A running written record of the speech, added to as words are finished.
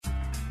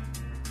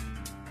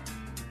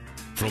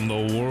From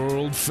the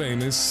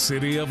world-famous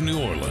city of New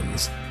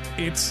Orleans,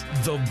 it's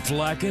the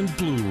Black and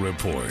Blue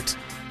Report.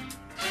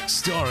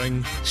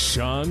 Starring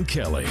Sean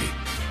Kelly,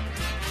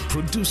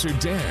 producer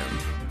Dan,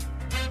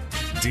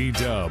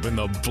 D-Dub and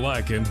the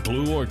Black and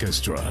Blue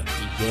Orchestra.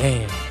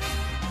 Yeah.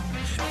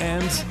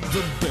 And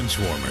the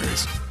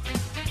Benchwarmers.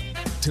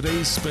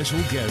 Today's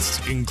special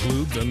guests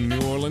include the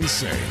New Orleans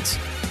Saints,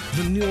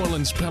 the New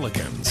Orleans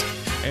Pelicans,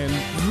 and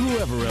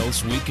whoever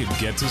else we could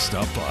get to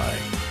stop by.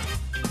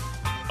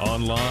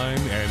 Online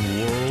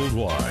and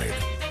worldwide,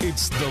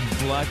 it's the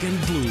Black and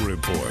Blue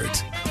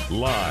Report.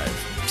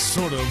 Live,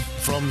 sort of,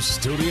 from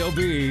Studio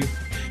B,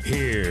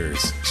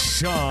 here's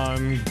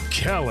Sean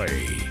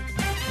Kelly.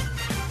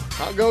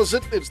 How goes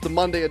it? It's the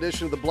Monday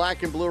edition of the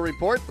Black and Blue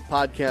Report, the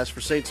podcast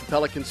for Saints and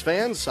Pelicans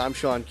fans. I'm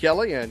Sean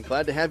Kelly, and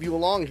glad to have you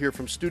along here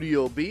from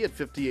Studio B at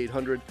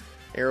 5800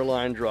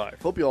 Airline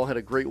Drive. Hope you all had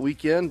a great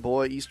weekend.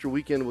 Boy, Easter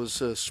weekend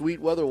was sweet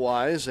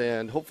weather-wise,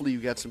 and hopefully you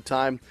got some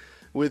time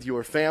with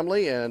your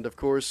family, and of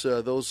course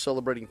those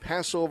celebrating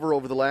Passover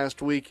over the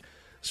last week,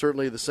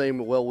 certainly the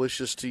same well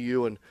wishes to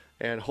you,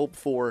 and hope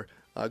for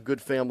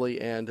good family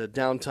and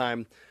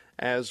downtime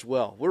as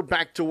well. We're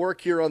back to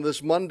work here on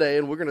this Monday,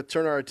 and we're going to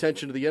turn our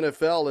attention to the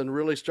NFL and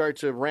really start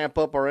to ramp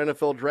up our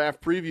NFL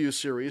Draft Preview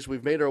Series.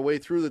 We've made our way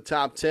through the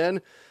top 10,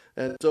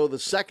 and so the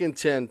second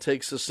 10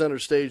 takes the center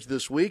stage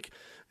this week.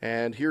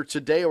 And here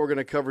today, we're going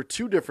to cover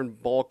two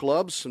different ball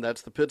clubs, and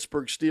that's the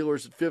Pittsburgh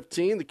Steelers at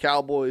 15, the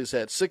Cowboys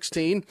at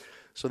 16.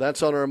 So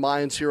that's on our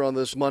minds here on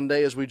this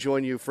Monday as we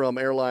join you from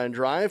Airline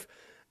Drive.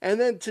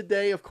 And then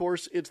today, of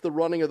course, it's the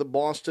running of the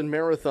Boston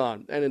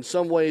Marathon. And in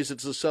some ways,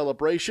 it's a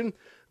celebration,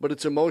 but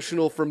it's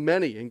emotional for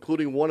many,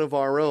 including one of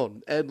our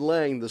own. Ed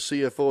Lang, the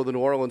CFO of the New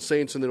Orleans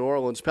Saints and the New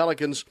Orleans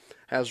Pelicans,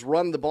 has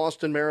run the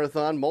Boston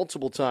Marathon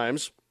multiple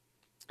times,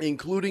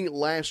 including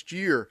last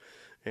year,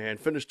 and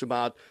finished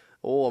about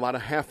a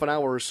half an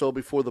hour or so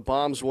before the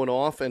bombs went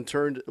off and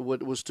turned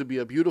what was to be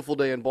a beautiful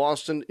day in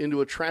Boston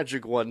into a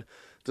tragic one,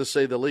 to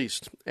say the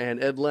least.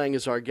 And Ed Lang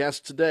is our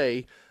guest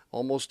today,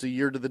 almost a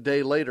year to the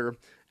day later,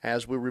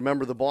 as we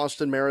remember the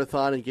Boston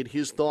Marathon and get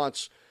his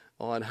thoughts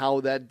on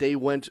how that day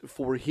went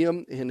for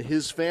him and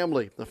his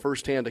family, the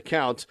firsthand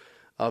account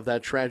of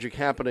that tragic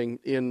happening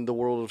in the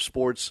world of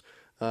sports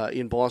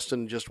in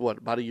Boston just,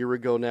 about a year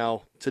ago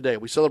now today.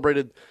 We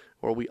celebrated,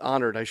 or we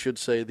honored, I should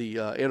say, the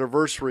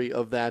anniversary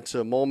of that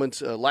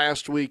moment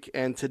last week,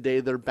 and today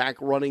they're back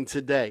running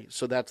today.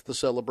 So that's the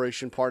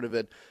celebration part of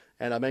it,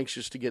 and I'm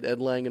anxious to get Ed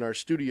Lang in our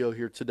studio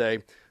here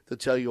today to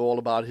tell you all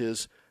about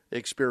his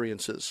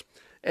experiences.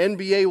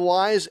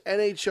 NBA-wise,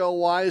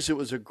 NHL-wise, it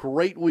was a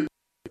great week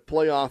of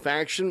playoff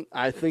action.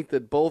 I think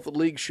that both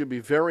leagues should be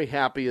very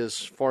happy as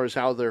far as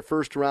how their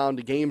first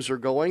round games are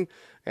going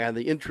and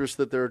the interest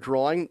that they're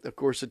drawing. Of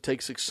course, it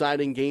takes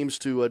exciting games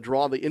to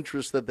draw the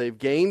interest that they've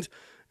gained,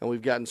 and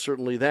we've gotten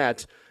certainly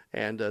that,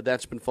 and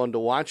that's been fun to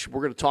watch.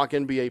 We're going to talk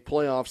NBA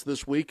playoffs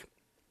this week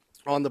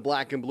on the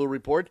Black and Blue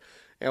Report,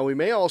 and we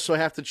may also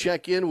have to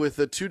check in with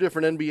the two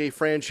different NBA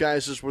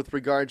franchises with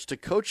regards to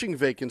coaching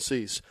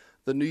vacancies.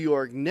 The New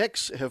York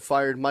Knicks have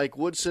fired Mike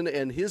Woodson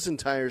and his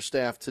entire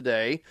staff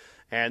today,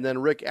 and then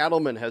Rick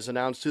Adelman has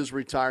announced his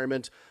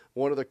retirement,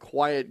 one of the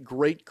quiet,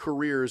 great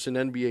careers in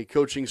NBA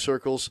coaching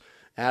circles.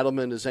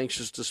 Adelman is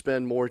anxious to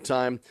spend more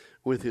time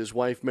with his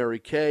wife, Mary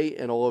Kay,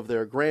 and all of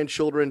their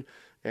grandchildren.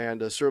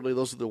 And certainly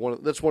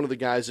that's one of the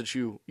guys that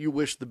you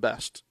wish the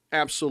best.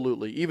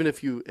 Absolutely. Even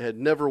if you had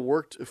never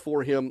worked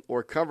for him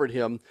or covered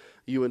him,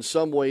 you in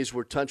some ways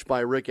were touched by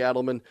Rick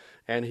Adelman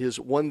and his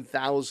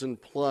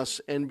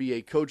 1,000-plus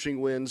NBA coaching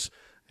wins.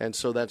 And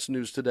so that's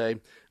news today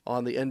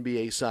on the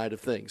NBA side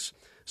of things.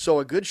 So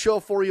a good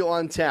show for you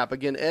on tap.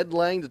 Again, Ed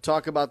Lang to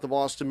talk about the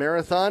Boston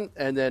Marathon,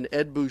 and then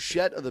Ed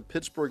Bouchette of the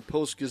Pittsburgh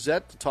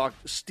Post-Gazette to talk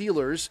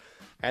Steelers,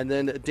 and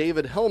then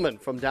David Hellman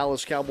from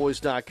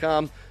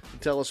DallasCowboys.com to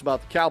tell us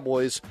about the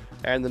Cowboys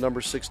and the number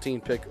 16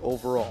 pick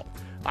overall.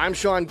 I'm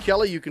Sean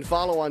Kelly. You can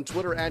follow on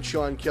Twitter at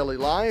Sean Kelly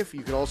Live.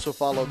 You can also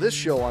follow this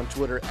show on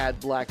Twitter at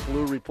Black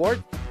Blue Report.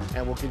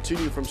 And we'll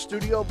continue from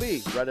Studio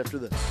B right after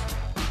this.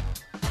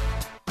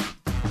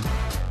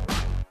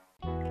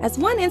 As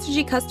one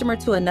Entergy customer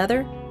to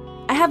another,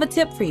 I have a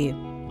tip for you.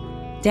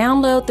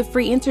 Download the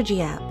free Entergy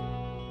app.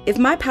 If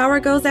my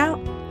power goes out,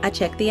 I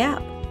check the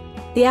app.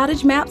 The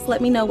outage maps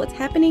let me know what's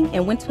happening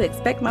and when to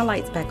expect my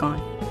lights back on.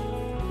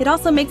 It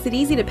also makes it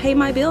easy to pay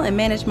my bill and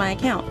manage my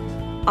account,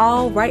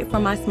 all right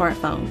from my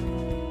smartphone.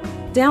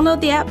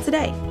 Download the app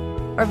today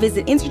or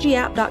visit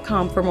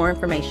EnergyApp.com for more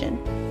information.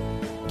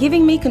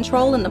 Giving me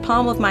control in the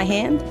palm of my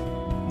hand?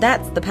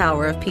 That's the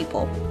power of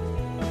people.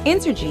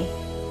 Entergy.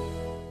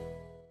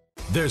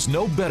 There's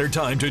no better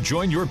time to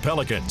join your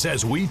Pelicans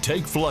as we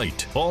take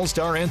flight.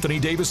 All-star Anthony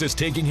Davis is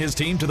taking his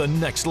team to the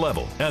next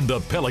level, and the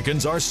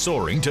Pelicans are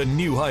soaring to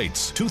new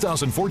heights.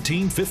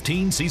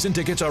 2014-15 season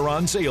tickets are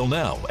on sale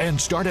now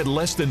and start at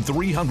less than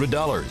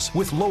 $300,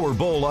 with lower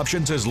bowl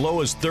options as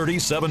low as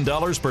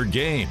 $37 per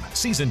game.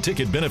 Season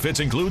ticket benefits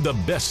include the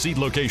best seat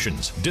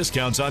locations,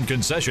 discounts on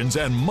concessions,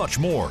 and much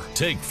more.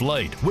 Take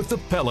flight with the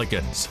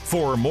Pelicans.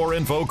 For more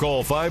info,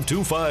 call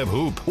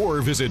 525-HOOP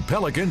or visit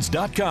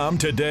pelicans.com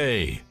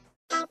today.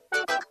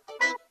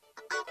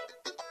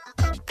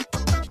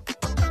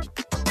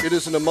 It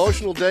is an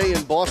emotional day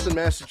in Boston,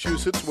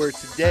 Massachusetts, where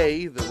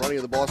today the running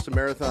of the Boston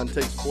Marathon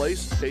takes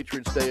place,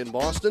 Patriots Day in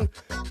Boston,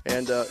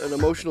 and an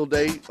emotional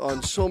day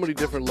on so many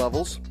different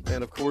levels.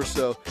 And, of course,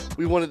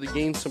 we wanted to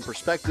gain some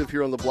perspective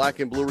here on the Black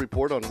and Blue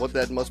Report on what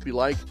that must be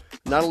like,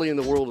 not only in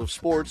the world of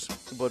sports,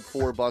 but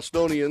for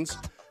Bostonians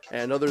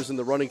and others in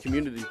the running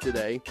community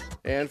today,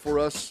 and for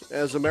us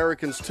as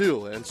Americans,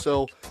 too. And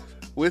so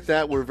with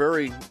that, we're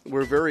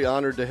very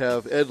honored to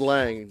have Ed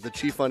Lang, the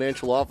Chief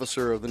Financial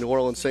Officer of the New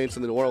Orleans Saints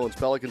and the New Orleans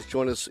Pelicans,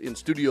 join us in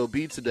Studio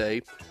B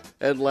today.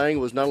 Ed Lang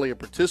was not only a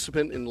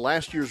participant in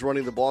last year's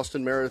running the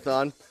Boston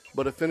Marathon,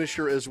 but a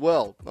finisher as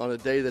well on a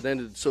day that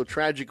ended so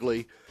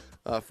tragically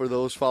for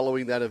those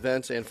following that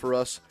event and for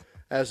us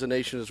as a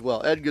nation as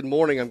well. Ed, good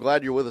morning. I'm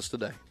glad you're with us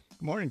today.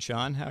 Good morning,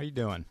 Sean. How are you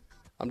doing?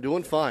 I'm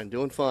doing fine,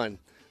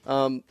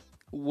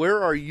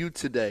 where are you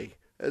today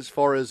as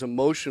far as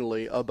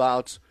emotionally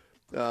about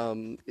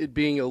it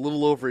being a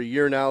little over a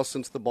year now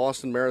since the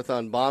Boston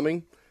Marathon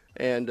bombing,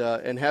 and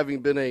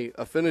having been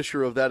a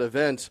finisher of that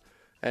event,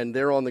 and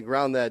there on the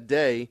ground that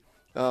day,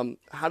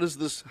 how does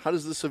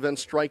this event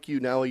strike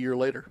you now a year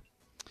later?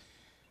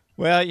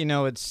 Well,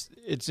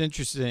 it's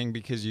interesting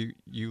because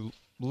you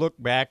look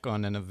back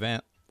on an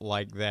event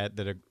like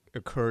that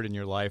occurred in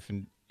your life,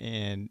 and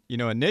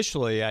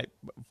initially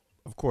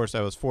of course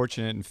I was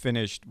fortunate and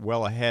finished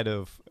well ahead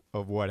of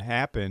what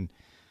happened.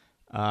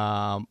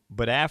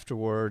 But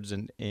afterwards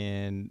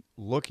and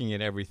looking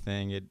at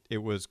everything, it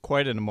was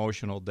quite an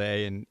emotional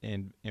day,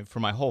 and for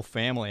my whole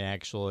family,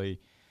 actually,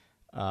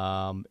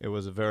 it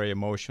was a very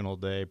emotional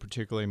day,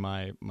 particularly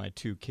my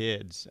two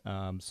kids.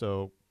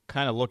 So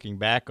kind of looking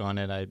back on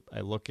it, I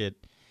look at,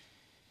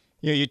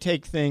 you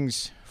take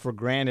things for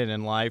granted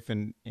in life,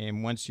 and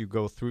once you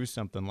go through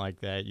something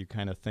like that, you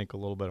kind of think a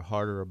little bit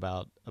harder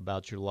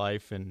about your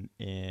life and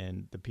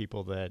the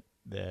people that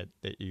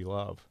you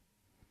love.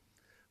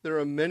 There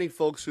are many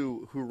folks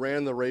who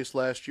ran the race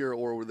last year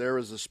or were there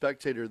as a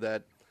spectator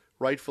that,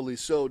 rightfully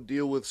so,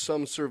 deal with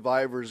some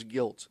survivor's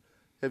guilt.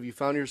 Have you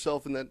found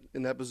yourself in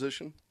that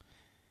position?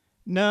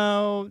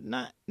 No,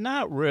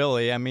 not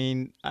really. I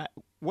mean,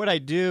 what I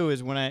do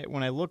is when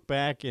I look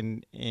back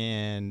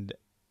and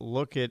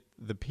look at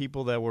the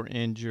people that were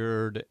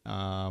injured,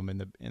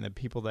 and the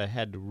people that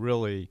had to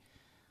really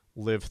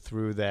live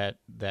through that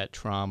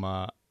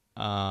trauma,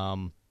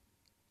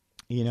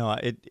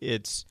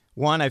 it's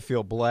one, I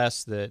feel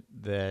blessed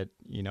that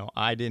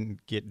I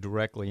didn't get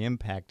directly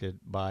impacted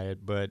by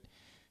it, but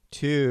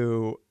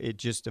two,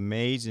 it's just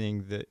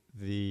amazing that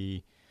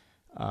the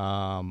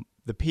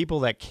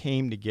people that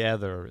came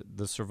together,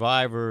 the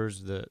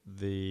survivors,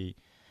 the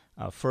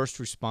first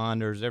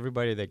responders,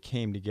 everybody that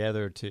came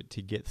together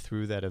to get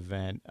through that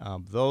event.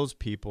 Those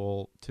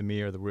people, to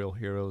me, are the real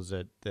heroes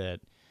that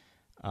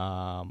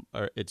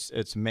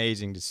it's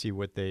amazing to see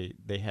what they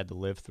had to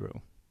live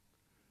through.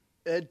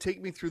 Ed,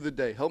 take me through the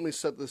day. Help me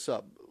set this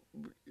up.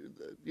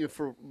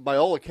 By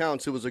all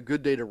accounts, it was a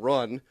good day to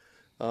run.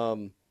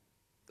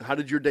 How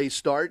did your day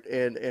start,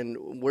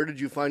 and where did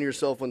you find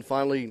yourself when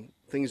finally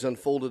things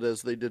unfolded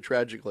as they did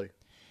tragically?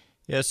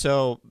 Yeah,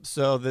 so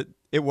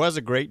it was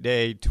a great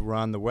day to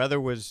run. The weather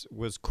was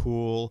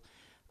cool.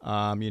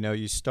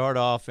 You start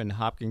off in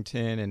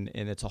Hopkinton,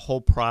 and it's a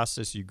whole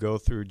process you go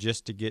through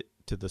just to get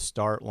to the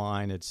start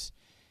line. It's,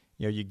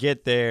 you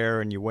get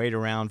there and you wait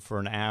around for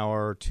an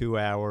hour, 2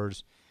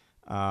 hours.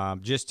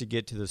 Just to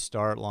get to the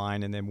start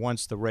line, and then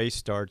once the race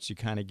starts, you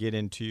kind of get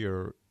into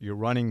your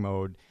running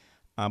mode.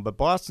 But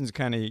Boston's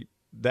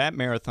that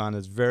marathon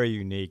is very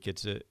unique.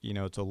 It's a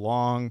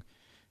long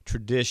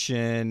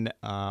tradition.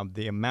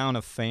 The amount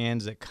of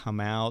fans that come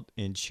out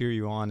and cheer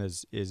you on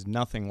is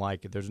nothing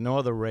like it. There's no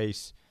other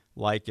race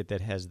like it that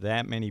has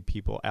that many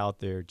people out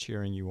there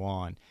cheering you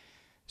on.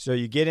 So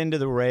you get into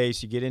the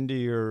race, you get into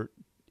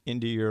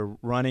your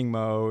running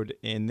mode,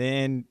 and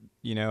then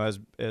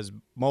as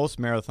most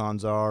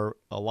marathons are,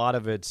 a lot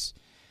of it's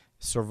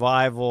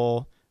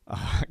survival,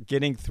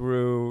 getting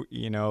through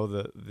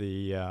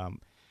the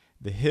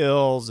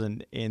hills,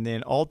 and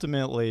then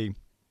ultimately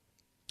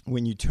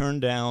when you turn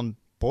down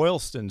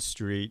Boylston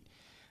Street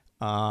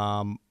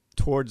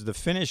towards the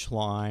finish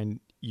line,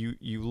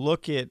 you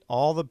look at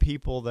all the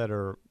people that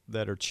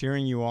are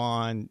cheering you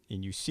on,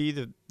 and you see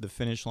the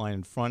finish line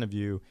in front of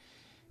you,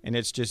 and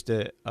it's just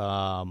an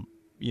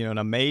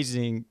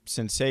amazing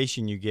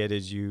sensation you get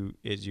as you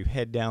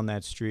head down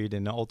that street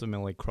and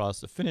ultimately cross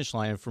the finish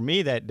line. And for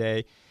me that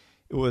day,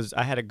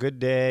 I had a good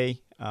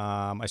day.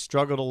 I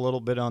struggled a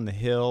little bit on the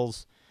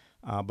hills,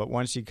 But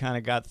once you kind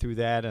of got through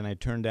that and I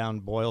turned down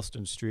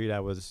Boylston Street, I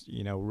was,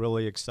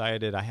 really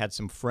excited. I had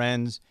some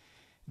friends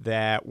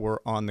that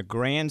were on the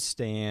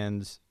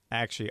grandstands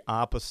actually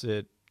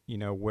opposite,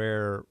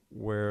 where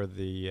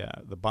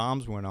the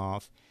bombs went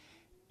off.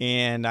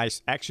 And I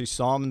actually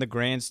saw them in the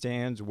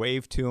grandstands,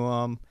 waved to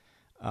them,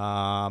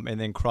 and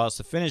then crossed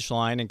the finish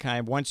line. And kind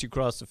of once you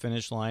cross the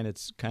finish line,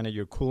 it's kind of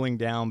your cooling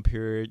down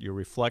period, your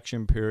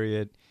reflection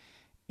period.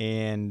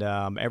 And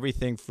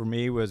everything for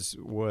me was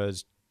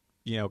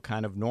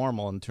kind of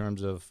normal in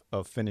terms of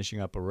finishing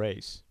up a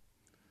race.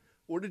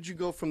 Where did you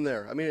go from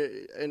there? I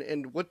mean,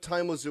 and what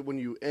time was it when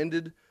you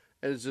ended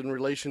as in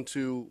relation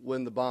to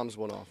when the bombs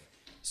went off?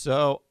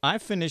 So I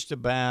finished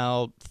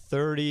about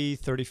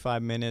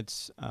 35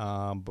 minutes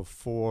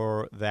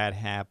before that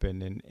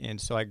happened.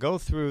 And so I go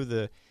through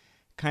the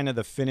kind of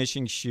the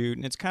finishing chute,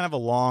 and it's kind of a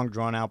long,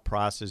 drawn-out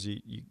process.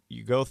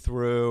 You go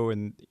through,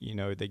 and,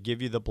 they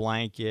give you the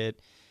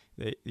blanket.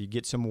 You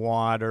get some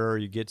water,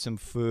 you get some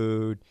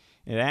food.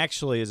 It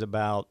actually is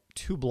about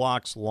 2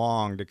 blocks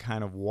long to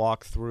kind of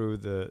walk through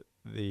the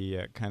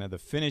kind of the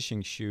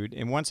finishing chute.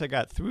 And once I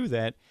got through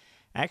that,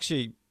 I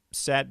actually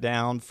sat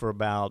down for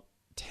about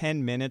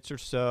 10 minutes or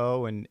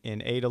so and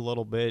ate a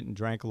little bit and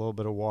drank a little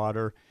bit of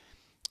water,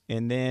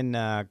 and then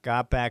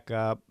got back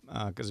up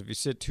because if you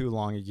sit too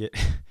long,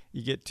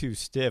 you get too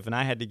stiff. And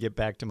I had to get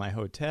back to my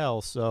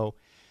hotel, so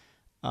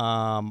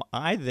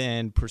I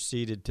then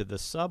proceeded to the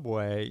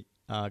subway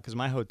because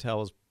my hotel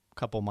was a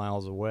couple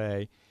miles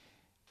away.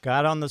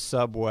 Got on the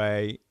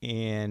subway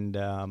and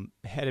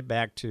headed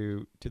back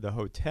to the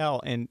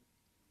hotel. And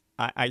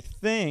I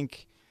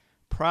think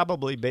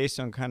probably based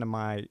on kind of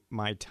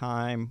my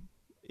time,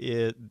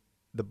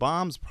 the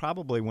bombs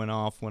probably went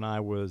off when I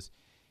was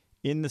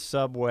in the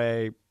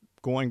subway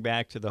going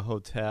back to the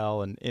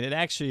hotel. And it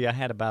actually, I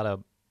had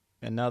about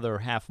another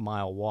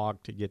half-mile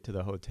walk to get to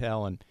the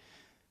hotel.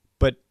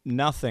 But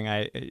nothing,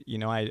 I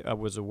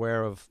was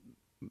aware of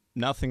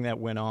nothing that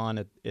went on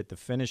at the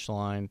finish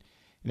line.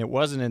 And it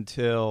wasn't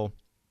until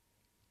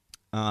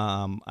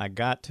I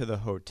got to the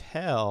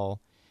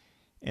hotel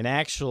and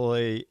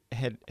actually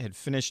had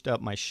finished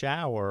up my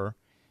shower,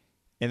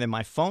 and then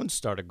my phone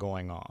started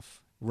going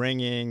off,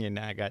 ringing, and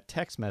I got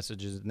text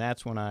messages, and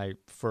that's when I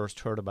first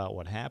heard about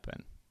what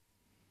happened.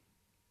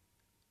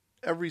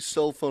 Every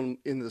cell phone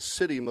in the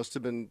city must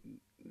have been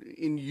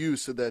in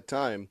use at that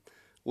time.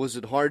 Was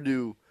it hard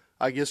to,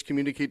 I guess,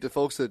 communicate to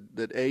folks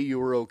that A, you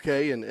were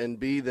okay, and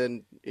B,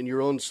 then in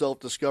your own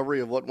self-discovery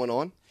of what went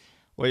on?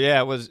 Well,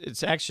 yeah,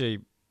 it's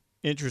actually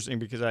interesting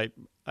because I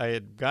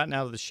had gotten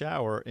out of the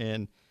shower,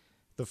 and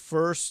the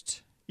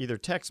first either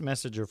text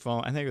message or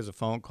phone, I think it was a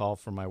phone call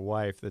from my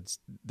wife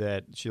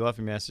that she left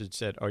me a message,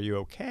 said, "Are you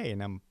okay?"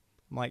 And I'm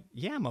like,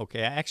 "Yeah, I'm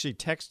okay." I actually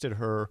texted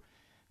her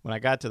when I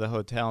got to the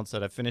hotel and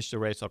said, "I finished the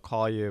race. I'll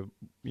call you,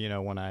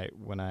 when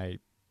I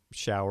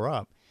shower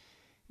up."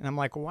 And I'm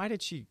like, "Why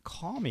did she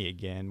call me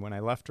again?" When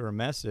I left her a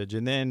message,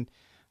 and then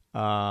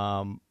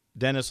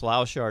Dennis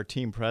Lauscher, our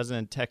team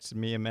president, texted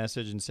me a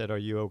message and said, "Are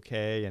you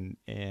okay?" And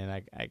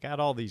I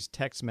got all these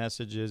text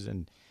messages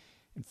and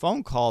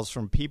phone calls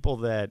from people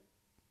that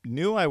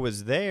knew I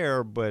was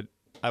there, but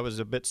I was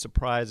a bit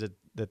surprised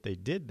that they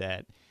did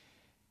that.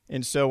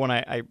 And so when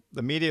I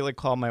immediately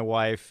called my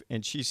wife,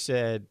 and she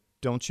said,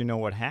 "Don't you know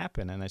what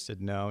happened?" And I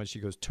said, "No." And she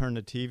goes, "Turn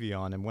the TV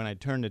on." And when I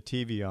turned the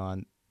TV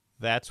on,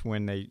 that's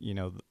when they,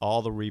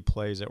 all the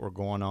replays that were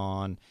going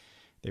on,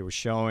 they were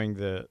showing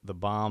the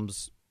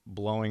bombs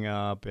blowing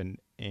up, and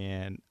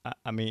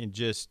I mean,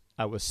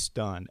 I was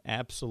stunned,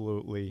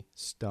 absolutely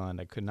stunned.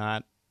 I could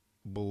not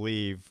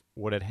believe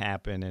what had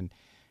happened, and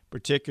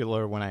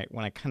particular when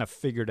I kind of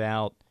figured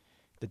out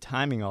the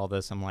timing of all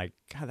this, I'm like,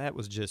 God, that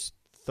was just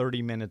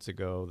 30 minutes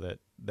ago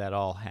that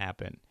all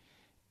happened,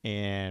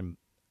 and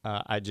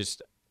I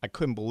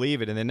couldn't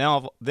believe it. And then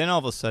all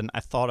of a sudden, I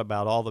thought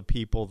about all the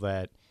people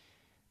that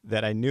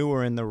I knew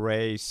were in the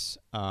race,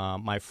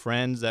 my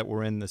friends that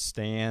were in the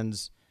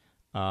stands.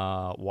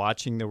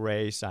 Watching the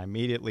race, I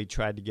immediately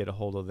tried to get a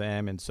hold of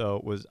them, and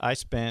so I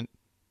spent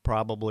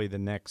probably the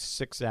next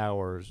 6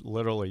 hours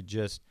literally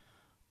just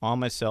on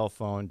my cell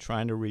phone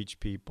trying to reach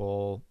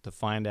people to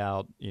find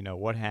out,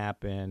 what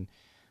happened,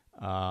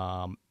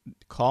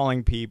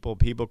 calling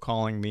people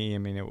calling me. I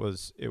mean, it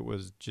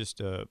was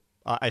just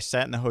I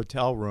sat in the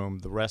hotel room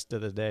the rest of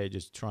the day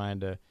just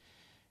trying to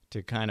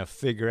kind of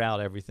figure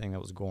out everything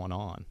that was going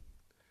on.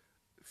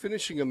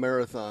 Finishing a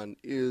marathon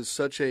is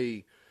such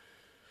a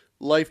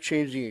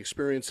life-changing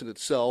experience in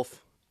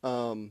itself,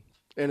 and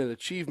an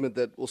achievement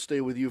that will stay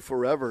with you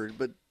forever.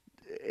 But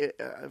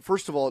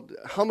first of all,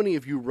 how many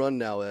have you run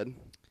now, Ed?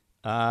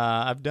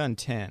 I've done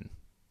 10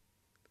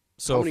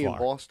 so far. How many in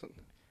Boston?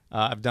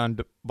 I've done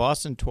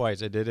Boston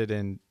twice. I did it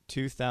in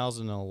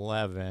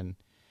 2011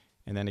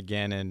 and then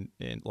again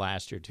in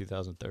last year,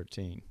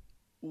 2013.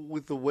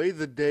 With the way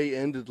the day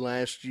ended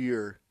last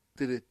year,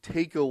 did it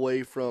take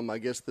away from, I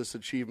guess, this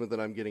achievement that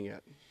I'm getting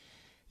at?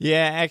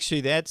 Yeah,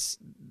 actually, that's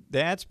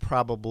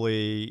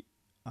probably,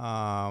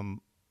 one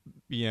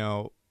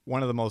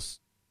of the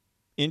most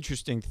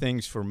interesting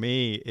things for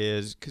me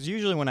is because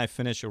usually when I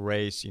finish a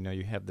race,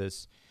 you have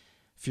this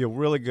feel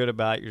really good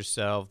about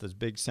yourself, this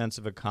big sense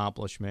of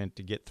accomplishment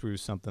to get through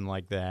something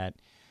like that.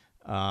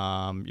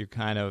 You're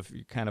kind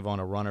of on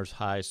a runner's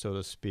high, so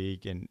to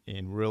speak, and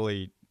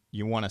really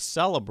you want to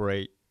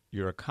celebrate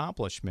your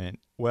accomplishment.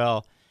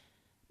 Well,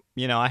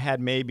 I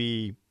had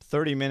maybe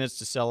 30 minutes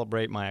to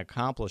celebrate my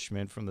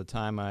accomplishment from the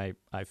time I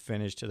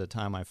finished to the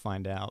time I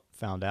found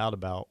out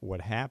about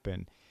what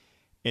happened.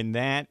 And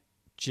that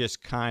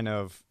just kind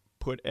of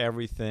put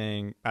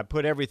everything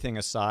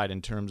aside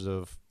in terms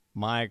of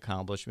my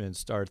accomplishment and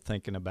started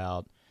thinking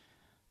about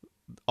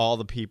all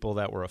the people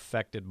that were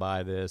affected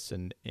by this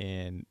and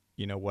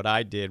what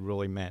I did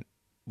really meant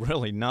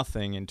really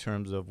nothing in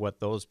terms of what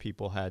those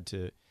people had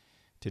to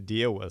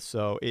deal with.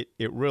 So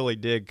it really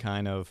did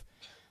kind of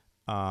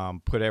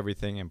put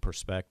everything in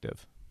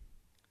perspective.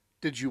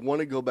 Did you want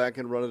to go back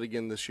and run it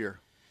again this year?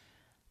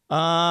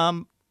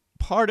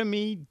 Part of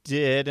me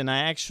did, and I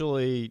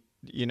actually,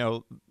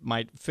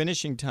 my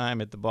finishing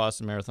time at the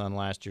Boston Marathon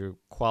last year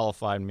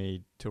qualified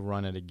me to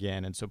run it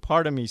again. And so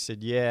part of me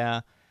said,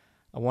 yeah,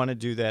 I want to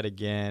do that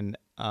again.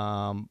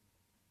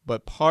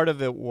 But part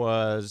of it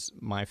was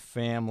my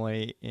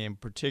family, in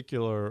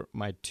particular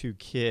my two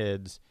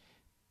kids,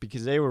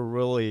 because they were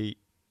really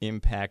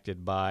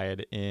impacted by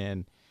it.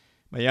 And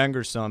my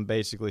younger son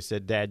basically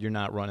said, Dad, you're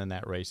not running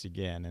that race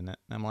again. And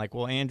I'm like,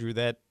 well, Andrew,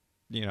 that,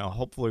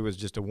 hopefully was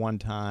just a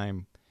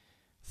one-time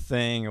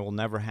thing. It will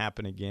never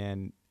happen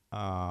again.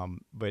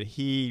 But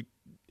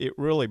it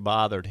really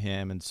bothered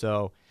him. And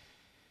so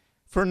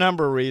for a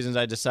number of reasons,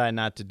 I decided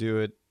not to do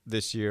it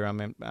this year.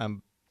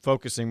 I'm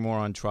focusing more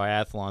on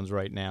triathlons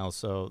right now.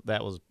 So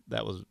that was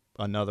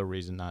another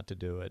reason not to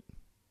do it.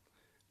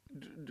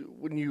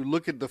 When you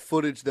look at the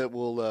footage that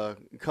will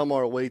come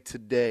our way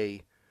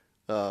today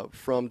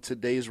from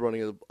today's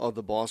running of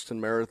the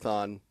Boston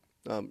Marathon,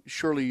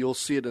 surely you'll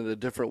see it in a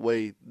different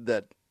way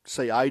that,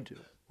 say, I do,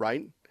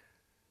 right?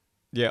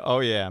 Yeah. Oh,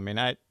 yeah.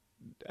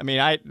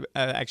 I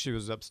actually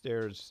was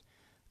upstairs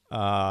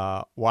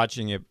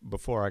watching it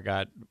before I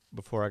got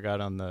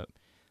on the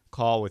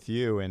call with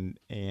you,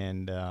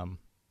 and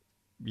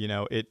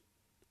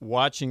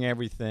watching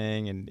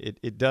everything, and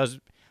it does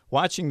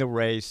watching the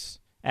race.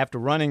 After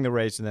running the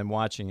race and then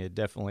watching it,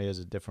 definitely is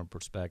a different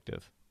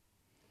perspective.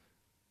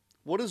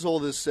 What does all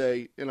this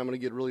say, and I'm going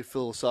to get really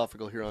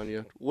philosophical here on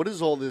you, what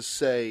does all this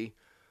say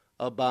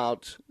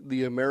about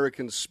the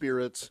American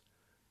spirit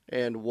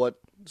and what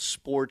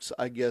sports,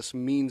 I guess,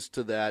 means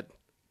to that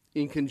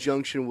in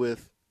conjunction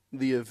with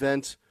the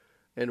event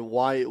and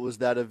why it was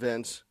that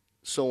event,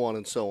 so on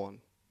and so on?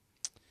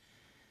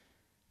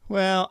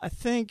 Well, I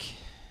think,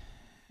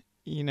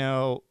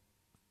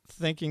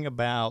 thinking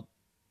about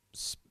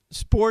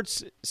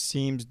sports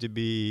seems to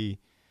be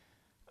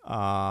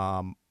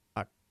a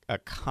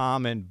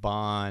common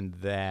bond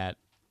that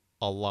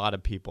a lot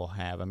of people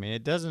have.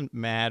 It doesn't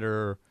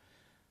matter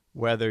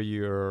whether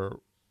you're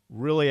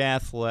really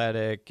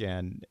athletic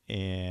and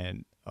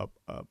a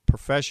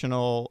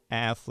professional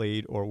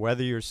athlete, or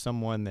whether you're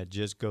someone that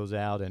just goes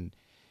out and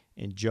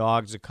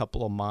jogs a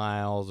couple of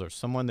miles, or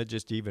someone that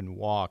just even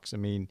walks.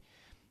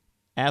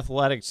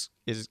 Athletics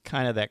is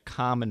kind of that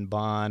common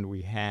bond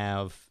we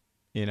have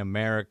in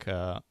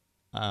America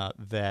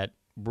that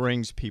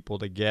brings people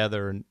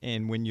together.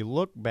 And when you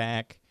look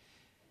back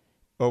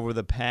over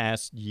the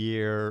past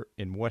year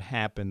and what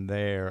happened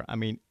there,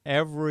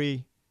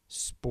 every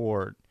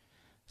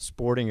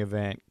sporting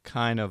event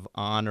kind of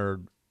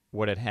honored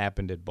what had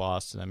happened at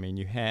Boston.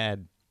 You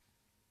had,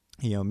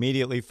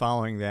 immediately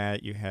following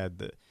that, you had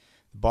the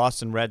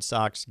Boston Red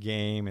Sox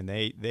game, and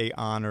they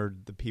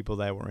honored the people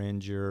that were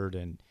injured,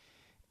 and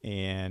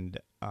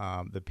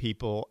the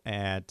people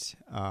at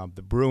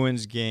the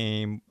Bruins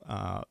game,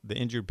 the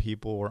injured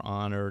people were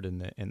honored,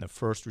 and the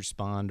first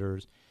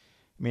responders.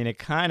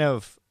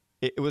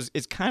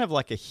 It's kind of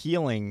like a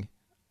healing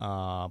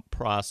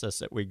process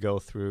that we go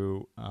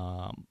through,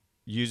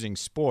 using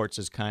sports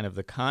as kind of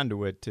the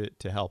conduit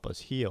to help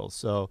us heal.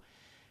 So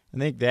I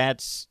think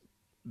that's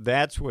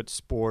what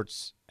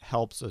sports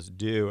helps us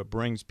do. It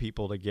brings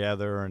people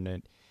together, and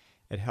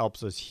it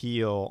helps us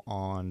heal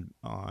on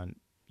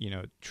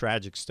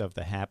tragic stuff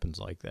that happens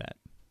like that.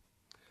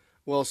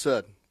 Well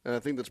said. And I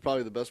think that's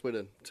probably the best way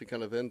to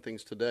kind of end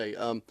things today.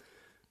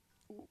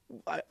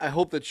 I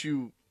hope that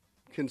you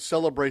can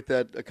celebrate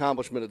that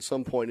accomplishment at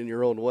some point in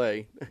your own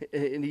way,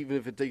 and even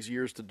if it takes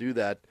years to do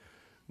that.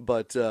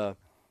 But I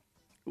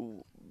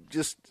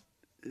guess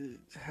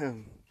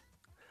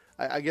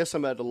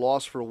I'm at a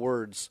loss for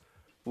words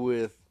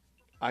with,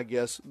 I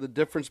guess, the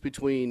difference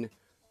between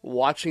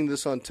watching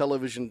this on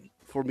television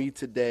for me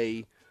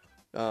today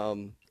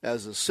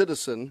as a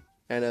citizen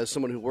and as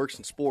someone who works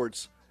in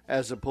sports,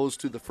 as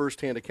opposed to the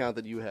firsthand account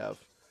that you have.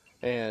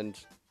 And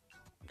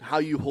how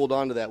you hold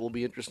on to that will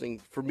be interesting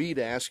for me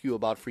to ask you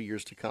about for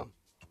years to come.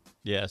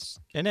 Yes.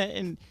 And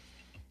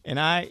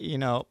I,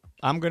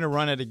 I'm going to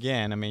run it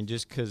again.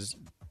 Just because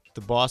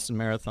the Boston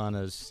Marathon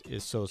is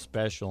so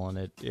special,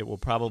 and it will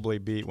probably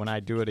be, when I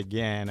do it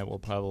again, it will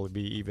probably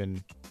be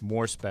even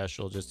more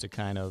special, just to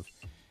kind of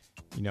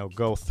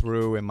go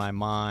through in my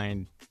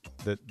mind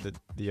the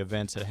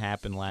events that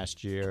happened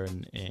last year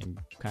and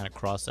kind of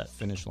cross that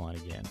finish line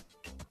again.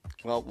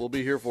 Well, we'll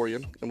be here for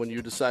you, and when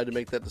you decide to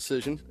make that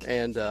decision,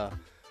 and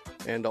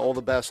all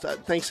the best.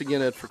 Thanks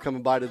again, Ed, for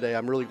coming by today.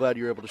 I'm really glad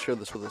you were able to share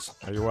this with us.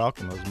 You're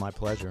welcome. It was my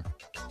pleasure.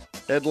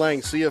 Ed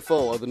Lang,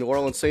 CFO of the New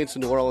Orleans Saints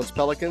and New Orleans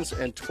Pelicans,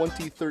 and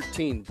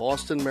 2013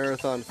 Boston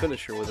Marathon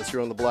finisher with us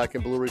here on the Black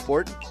and Blue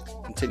Report.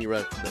 Continue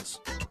right after this.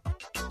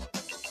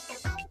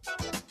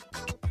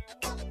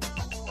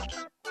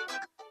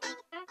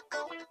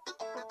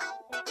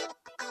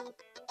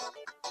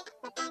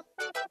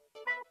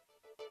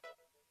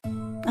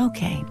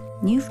 Okay,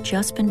 you've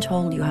just been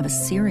told you have a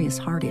serious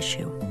heart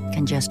issue,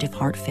 congestive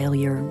heart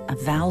failure, a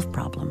valve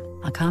problem,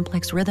 a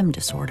complex rhythm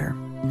disorder.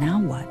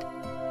 Now what?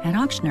 At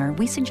Ochsner,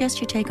 we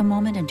suggest you take a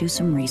moment and do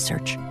some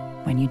research.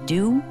 When you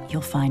do,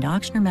 you'll find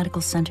Ochsner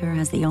Medical Center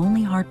has the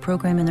only heart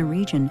program in the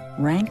region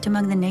ranked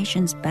among the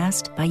nation's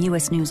best by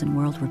U.S. News &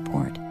 World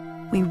Report.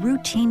 We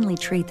routinely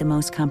treat the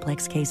most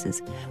complex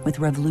cases with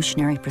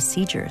revolutionary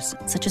procedures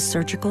such as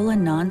surgical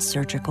and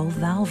non-surgical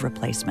valve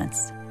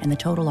replacements and the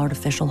total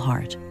artificial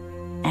heart.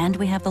 And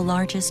we have the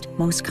largest,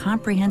 most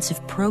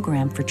comprehensive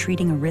program for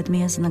treating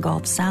arrhythmias in the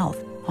Gulf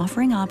South,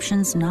 offering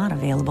options not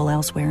available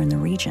elsewhere in the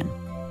region.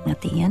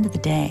 At the end of the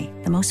day,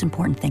 the most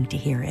important thing to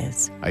hear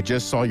is, I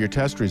just saw your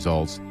test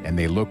results, and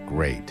they look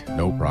great.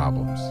 No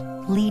problems.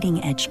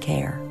 leading edge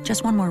care.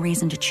 Just one more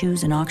reason to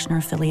choose an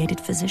Ochsner-affiliated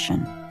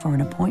physician. For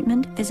an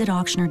appointment, visit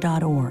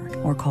Ochsner.org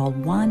or call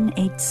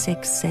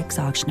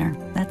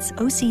 1-866-OCHSNER. That's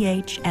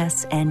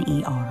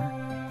OCHSNER.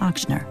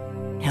 Ochsner.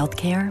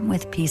 Healthcare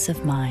with peace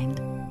of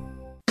mind.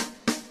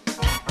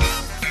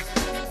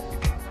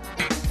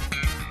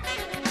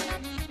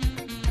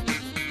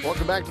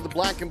 Welcome back to the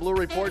Black and Blue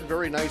Report.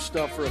 Very nice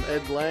stuff from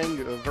Ed Lang.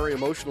 Very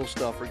emotional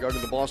stuff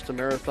regarding the Boston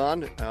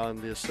Marathon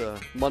on this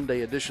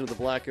Monday edition of the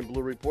Black and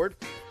Blue Report.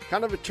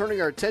 Kind of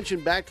turning our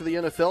attention back to the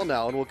NFL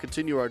now, and we'll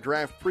continue our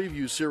draft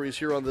preview series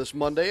here on this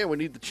Monday. And we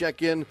need to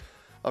check in,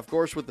 of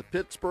course, with the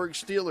Pittsburgh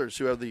Steelers,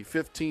 who have the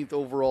 15th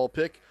overall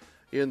pick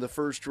in the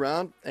first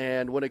round.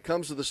 And when it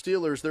comes to the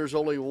Steelers, there's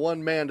only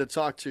one man to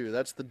talk to.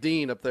 That's the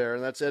dean up there,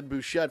 and that's Ed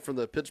Bouchette from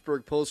the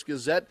Pittsburgh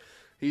Post-Gazette.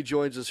 He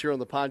joins us here on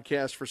the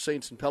podcast for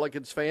Saints and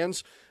Pelicans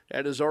fans.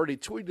 Ed has already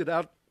tweeted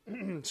out,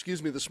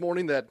 this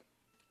morning that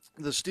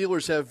the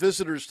Steelers have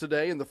visitors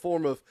today in the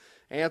form of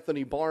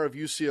Anthony Barr of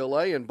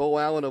UCLA and Bo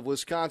Allen of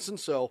Wisconsin.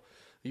 So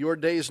your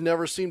days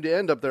never seem to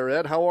end up there,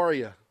 Ed. How are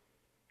you?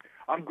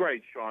 I'm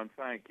great, Sean.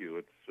 Thank you.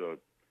 It's we're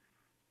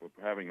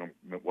having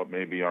what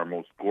may be our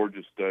most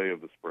gorgeous day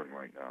of the spring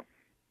right now.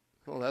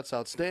 Oh, that's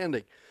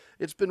outstanding.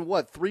 It's been,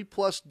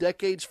 3+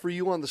 decades for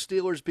you on the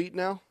Steelers beat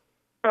now?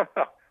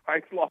 I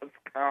lost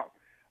count.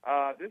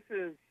 This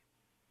is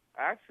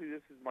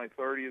my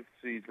 30th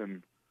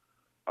season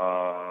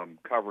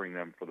covering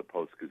them for the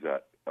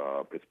Post-Gazette,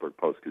 Pittsburgh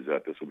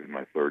Post-Gazette. This will be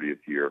my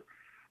 30th year.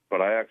 But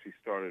I actually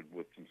started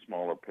with some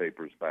smaller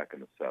papers back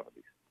in the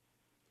 70s.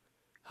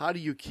 How do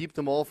you keep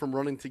them all from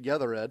running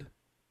together, Ed?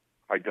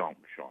 I don't,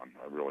 Sean.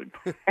 I really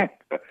don't.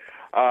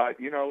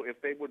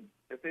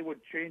 If they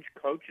would change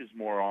coaches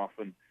more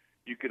often,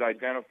 you could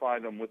identify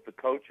them with the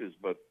coaches.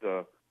 But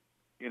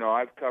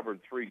I've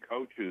covered 3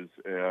 coaches,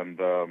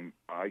 and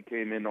I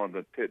came in on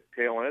the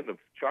tail end of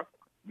Chuck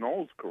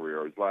Noll's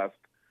career, his last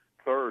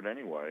third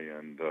anyway,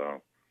 and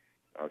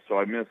so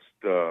I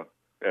missed,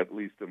 at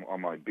least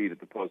on my beat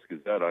at the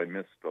Post-Gazette, I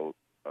missed the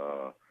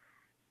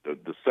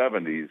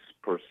 70s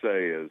per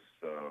se as,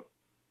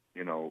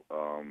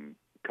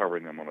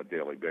 covering them on a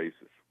daily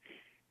basis.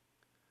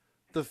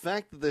 The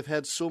fact that they've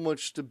had so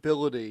much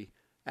stability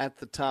at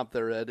the top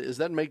there, Ed, does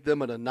that make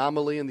them an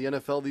anomaly in the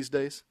NFL these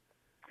days?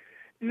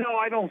 No,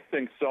 I don't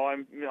think so. I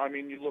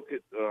mean, you look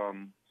at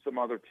some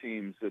other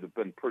teams that have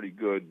been pretty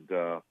good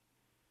at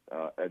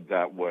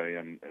that way,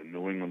 and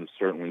New England is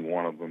certainly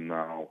one of them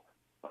now.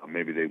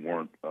 Maybe they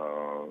weren't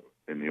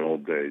in the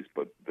old days,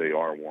 but they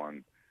are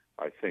one.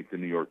 I think the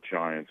New York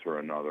Giants are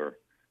another.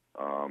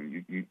 I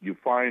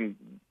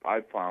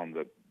found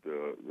that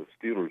the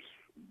Steelers,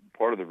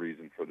 part of the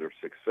reason for their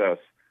success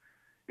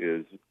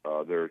is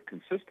their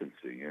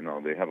consistency.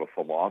 They have a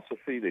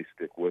philosophy, they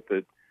stick with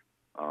it.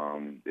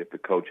 If the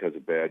coach has a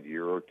bad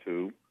year or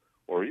two,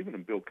 or even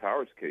in Bill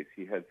Cowher's case,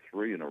 he had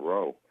 3 in a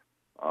row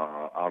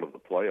out of the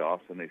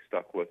playoffs, and they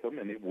stuck with him,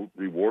 and he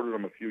rewarded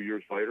them a few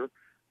years later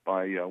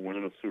by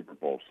winning a Super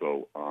Bowl.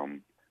 So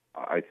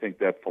I think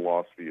that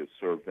philosophy has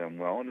served them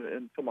well,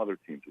 and some other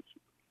teams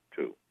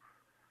too.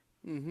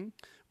 Mm-hmm.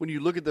 When you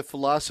look at the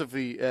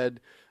philosophy, Ed,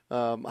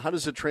 how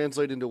does it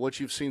translate into what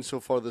you've seen so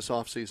far this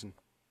offseason?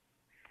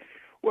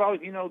 Well,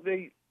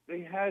 they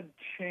had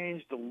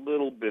changed a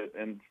little bit,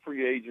 and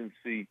free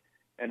agency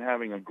and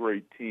having a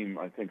great team,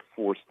 I think,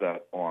 forced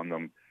that on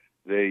them.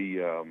 They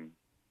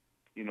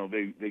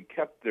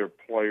kept their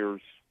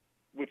players,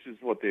 which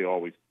is what they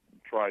always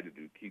try to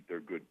do, keep their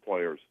good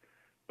players.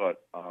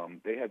 But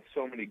they had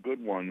so many good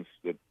ones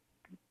that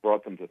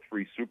brought them to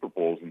 3 Super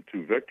Bowls and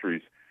 2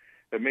 victories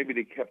that maybe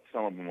they kept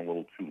some of them a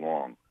little too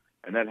long.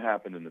 And that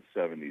happened in the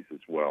 70s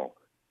as well.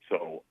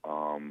 So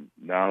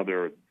now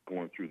they're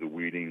going through the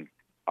weeding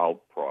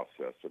out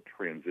process, a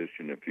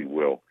transition, if you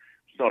will.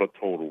 It's not a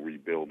total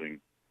rebuilding.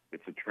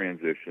 It's a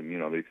transition.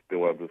 They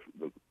still have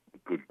the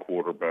good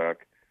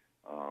quarterback.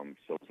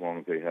 So as long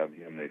as they have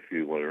him, they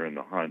feel they're in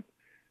the hunt.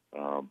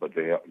 But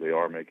they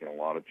are making a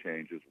lot of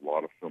changes. A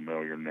lot of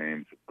familiar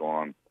names have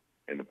gone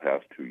in the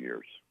past 2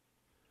 years.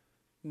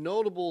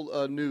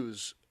 Notable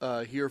news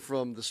here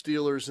from the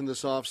Steelers in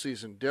this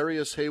offseason.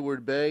 Darius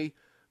Hayward-Bay,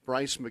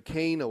 Bryce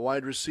McCain, a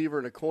wide receiver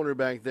and a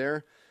cornerback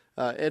there.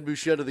 Ed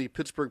Bouchette of the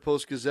Pittsburgh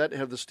Post-Gazette.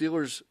 Have the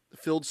Steelers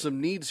filled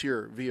some needs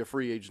here via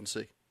free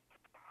agency?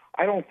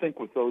 I don't think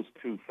with those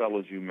two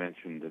fellas you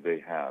mentioned that they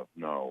have,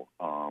 no,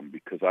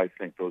 because I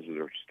think those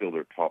are still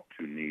their top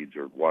two needs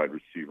are wide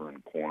receiver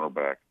and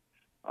cornerback.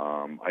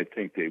 I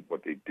think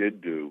what they did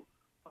do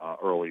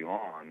early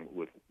on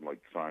with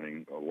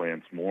signing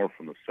Lance Moore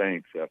from the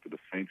Saints after the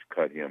Saints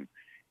cut him,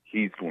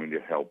 he's going to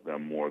help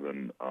them more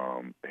than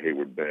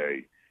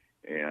Hayward-Bay.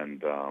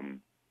 And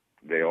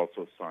they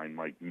also signed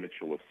Mike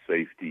Mitchell, a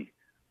safety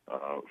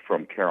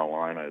from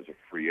Carolina as a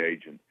free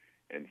agent.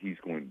 And he's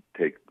going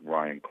to take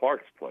Ryan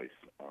Clark's place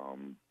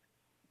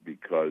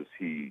because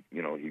he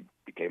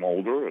became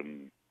older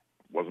and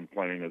wasn't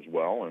playing as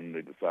well, and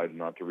they decided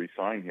not to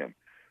re-sign him.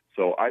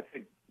 So I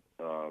think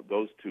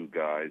those two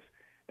guys,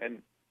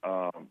 and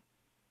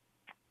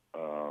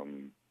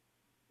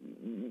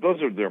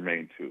those are their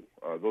main two.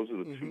 Those are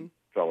the two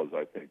fellas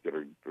I think that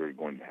are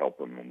going to help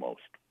them the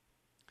most.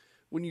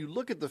 When you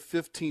look at the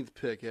 15th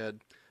pick, Ed,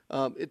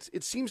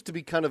 it seems to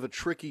be kind of a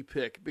tricky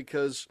pick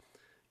because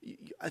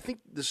I think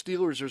the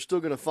Steelers are still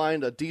going to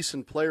find a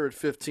decent player at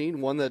 15,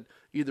 one that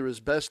either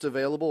is best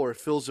available or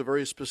fills a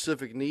very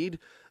specific need.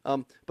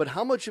 But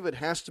how much of it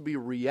has to be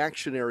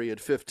reactionary at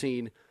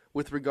 15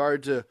 with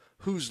regard to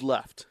who's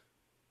left?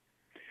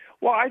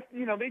 Well,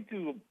 they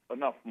do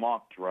enough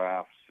mock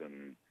drafts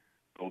and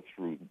go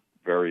through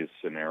various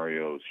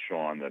scenarios,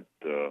 Sean, that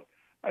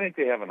I think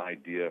they have an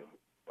idea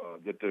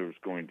that there's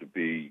going to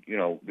be,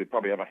 they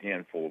probably have a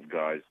handful of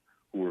guys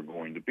who are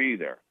going to be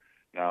there.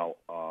 Now,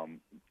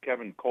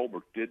 Kevin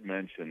Colbert did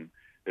mention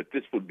that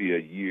this would be a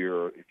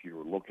year, if you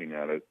were looking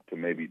at it, to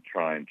maybe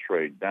try and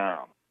trade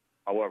down.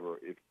 However,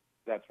 if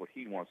that's what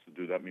he wants to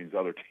do, that means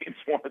other teams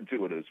want to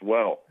do it as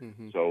well.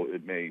 Mm-hmm. So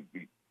it may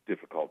be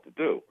difficult to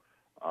do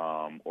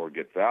or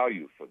get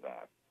value for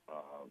that.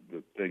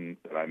 The thing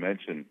that I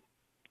mentioned,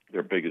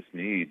 their biggest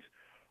needs,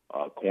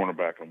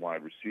 cornerback and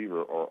wide receiver,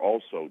 are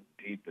also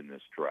deep in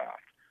this draft.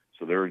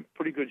 So they're in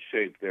pretty good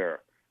shape there.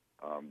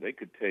 They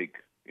could take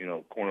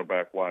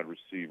cornerback, wide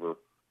receiver,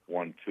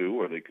 1-2,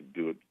 or they could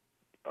do it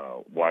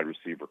wide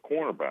receiver,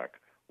 cornerback,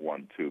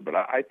 1-2. But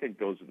I think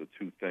those are the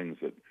two things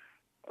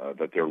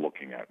that they're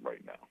looking at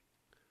right now.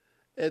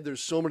 Ed,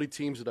 there's so many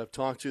teams that I've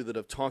talked to that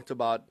have talked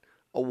about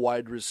a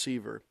wide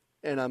receiver,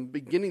 and I'm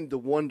beginning to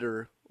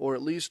wonder, or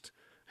at least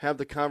have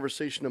the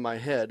conversation in my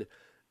head,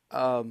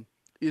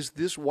 is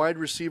this wide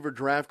receiver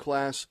draft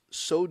class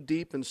so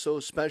deep and so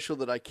special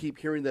that I keep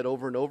hearing that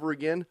over and over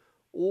again,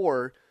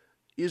 or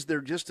is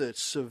there just a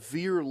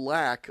severe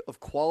lack of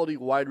quality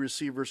wide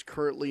receivers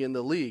currently in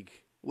the league?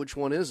 Which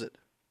one is it?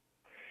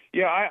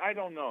 Yeah, I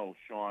don't know,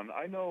 Sean.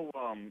 I know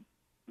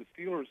the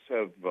Steelers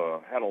have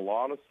had a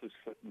lot of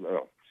success.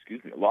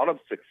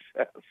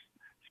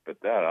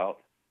 Spit that out.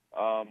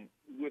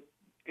 With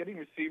getting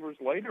receivers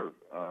later.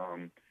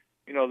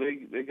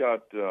 They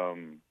got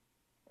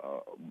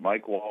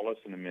Mike Wallace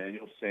and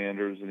Emmanuel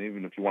Sanders, and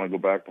even if you want to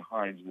go back to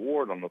Hines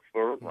Ward on the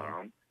third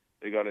round,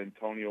 they got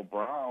Antonio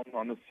Brown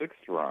on the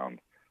sixth round.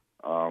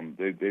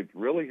 They've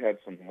really had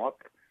some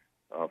luck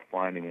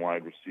finding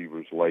wide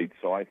receivers late.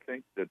 So I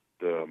think that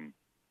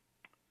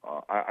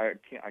I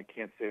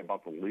can't say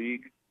about the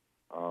league.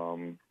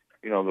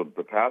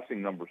 The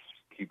passing numbers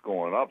keep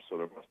going up, so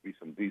there must be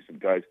some decent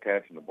guys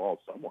catching the ball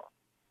somewhere.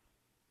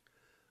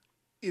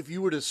 If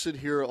you were to sit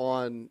here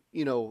on,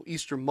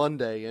 Easter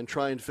Monday and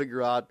try and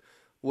figure out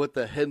what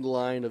the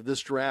headline of this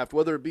draft,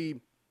 whether it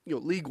be,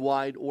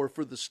 league-wide or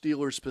for the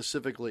Steelers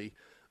specifically,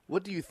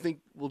 what do you think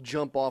will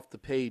jump off the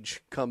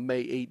page come May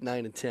 8,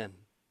 9, and 10?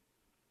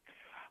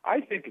 I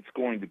think it's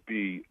going to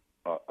be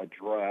a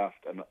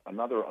draft,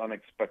 another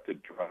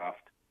unexpected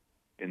draft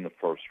in the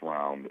first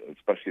round,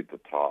 especially at the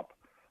top.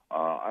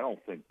 I don't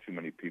think too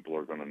many people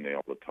are going to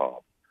nail the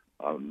top.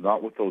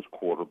 Not with those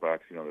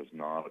quarterbacks. There's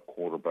not a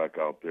quarterback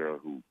out there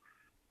who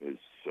is,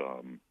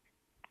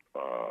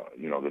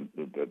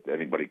 that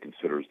anybody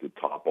considers the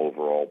top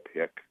overall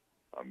pick.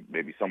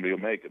 Maybe somebody will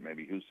make it.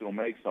 Maybe Houston will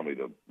make somebody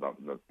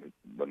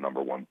the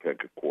number one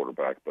pick at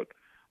quarterback. But,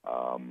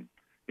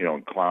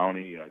 in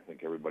Clowney, I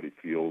think everybody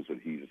feels that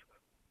he's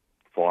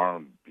far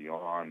and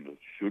beyond,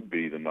 should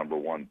be the number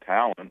one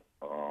talent.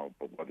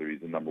 But whether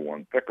he's the number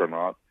one pick or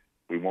not,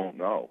 we won't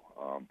know.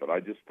 But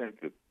I just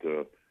think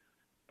that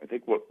I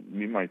think what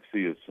we might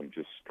see is some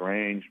just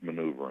strange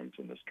maneuverings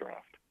in this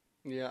draft.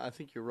 Yeah, I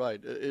think you're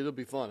right. It'll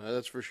be fun,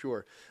 that's for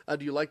sure.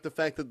 Do you like the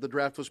fact that the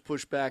draft was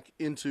pushed back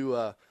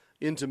into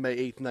May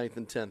 8th, 9th,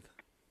 and 10th?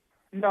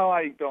 No,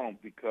 I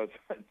don't, because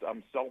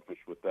I'm selfish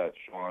with that,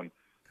 Sean.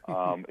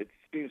 It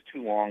seems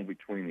too long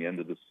between the end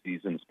of the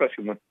season,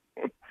 especially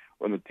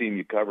when the team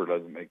you cover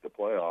doesn't make the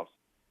playoffs,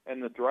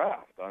 and the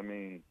draft. I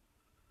mean,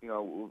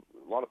 a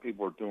lot of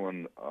people are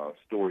doing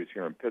stories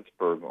here in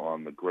Pittsburgh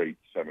on the great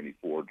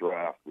 '74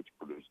 draft, which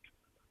produced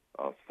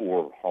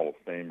 4 Hall of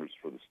Famers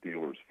for the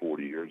Steelers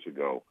 40 years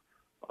ago.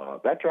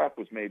 That draft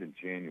was made in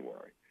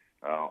January.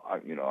 I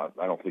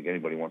don't think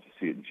anybody wants to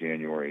see it in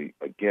January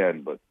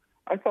again, but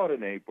I thought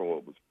in April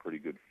it was a pretty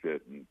good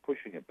fit, and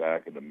pushing it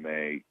back into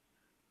May,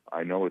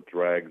 I know it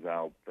drags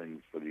out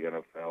things for the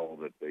NFL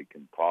that they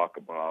can talk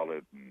about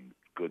it, and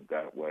it's good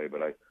that way,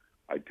 but I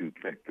do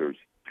think there's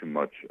too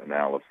much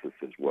analysis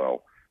as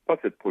well. Plus,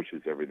 it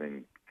pushes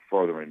everything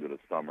further into the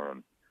summer,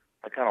 and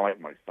I kind of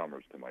like my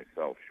summers to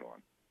myself,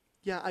 Sean.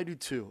 Yeah, I do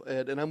too,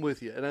 Ed, and I'm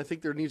with you. And I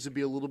think there needs to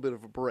be a little bit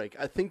of a break.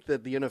 I think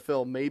that the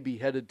NFL may be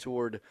headed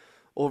toward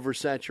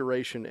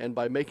oversaturation, and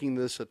by making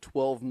this a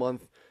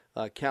 12-month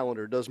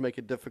calendar, does make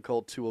it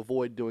difficult to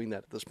avoid doing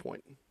that at this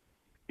point.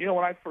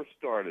 When I first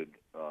started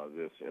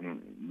this,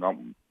 and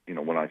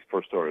when I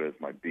first started as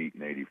my beat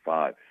in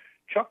 '85,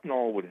 Chuck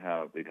Noll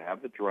they'd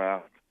have the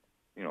draft.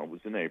 It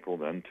was in April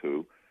then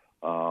too.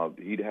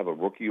 He'd have a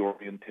rookie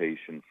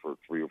orientation for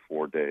 3 or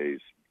 4 days,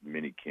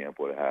 mini camp,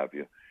 what have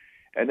you,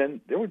 and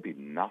then there would be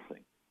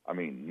nothing. I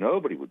mean,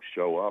 nobody would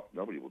show up.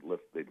 Nobody would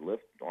lift. They'd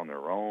lift on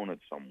their own at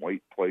some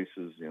weight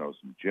places,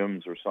 some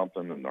gyms or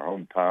something in their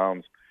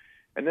hometowns,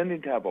 and then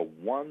they'd have a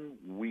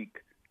 1-week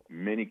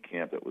mini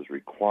camp that was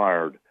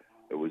required.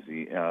 It was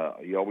he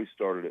always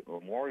started at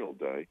Memorial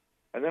Day,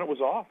 and then it was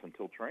off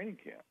until training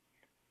camp.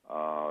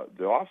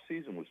 The off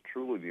season was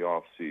truly the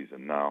off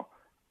season. Now,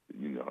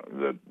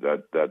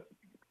 that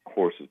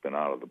horse has been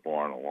out of the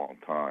barn a long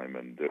time,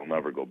 and they'll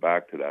never go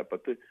back to that.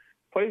 But the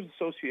Players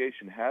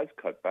Association has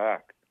cut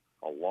back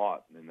a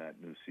lot in that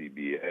new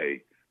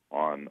CBA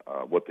on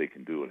what they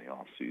can do in the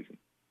off season.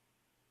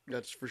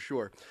 That's for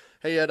sure.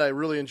 Hey, Ed, I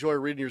really enjoy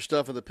reading your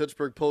stuff in the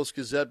Pittsburgh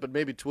Post-Gazette, but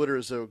maybe Twitter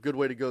is a good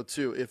way to go,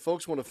 too. If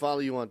folks want to follow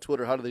you on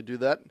Twitter, how do they do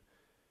that?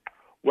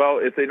 Well,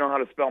 if they know how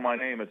to spell my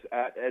name, it's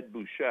at Ed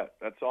Bouchette.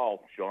 That's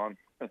all, Sean.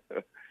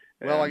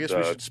 Well, I guess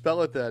we should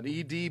spell it then.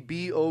 EDBOUCHETTE,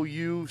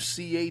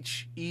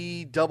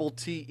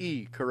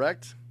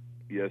 correct?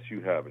 Yes,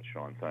 you have it,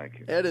 Sean. Thank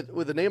you. Ed,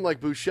 with a name like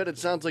Bouchette, it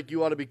sounds like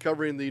you ought to be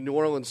covering the New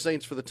Orleans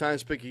Saints for the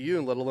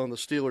Times-Picayune, let alone the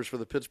Steelers for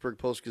the Pittsburgh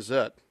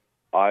Post-Gazette.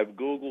 I've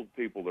Googled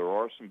people. There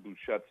are some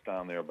Bouchettes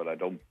down there, but I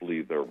don't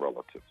believe they're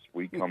relatives.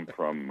 We come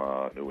from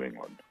New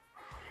England.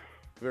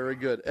 Very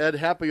good. Ed,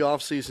 happy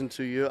off-season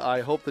to you.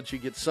 I hope that you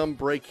get some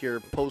break here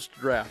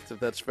post-draft, if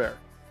that's fair.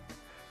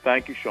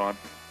 Thank you, Sean.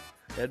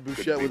 Ed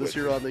Bouchette with us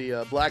here on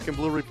the Black and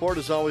Blue Report.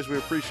 As always, we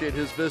appreciate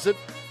his visit.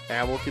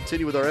 And we'll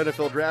continue with our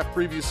NFL Draft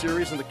Preview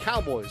Series and the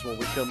Cowboys when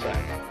we come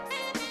back.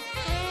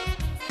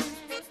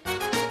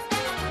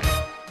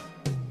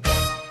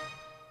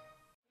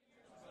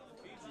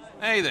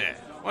 Hey there,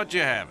 what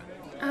you having?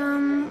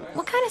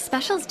 What kind of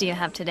specials do you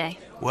have today?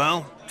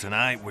 Well,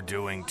 tonight we're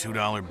doing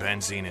 $2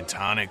 benzene and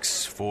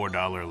tonics,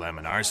 $4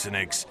 lemon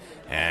arsenics,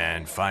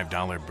 and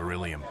 $5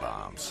 beryllium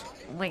bombs.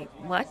 Wait,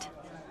 what?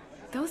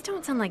 Those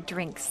don't sound like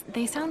drinks.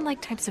 They sound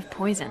like types of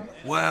poison.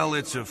 Well,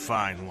 it's a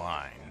fine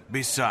line.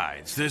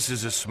 Besides, this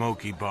is a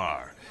smoky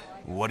bar.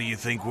 What do you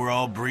think we're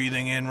all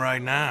breathing in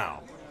right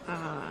now?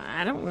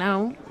 I don't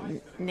know.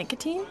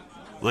 Nicotine?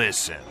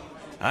 Listen,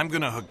 I'm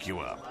gonna hook you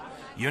up.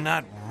 You're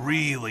not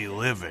really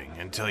living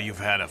until you've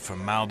had a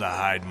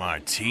formaldehyde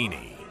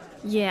martini.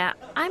 Yeah,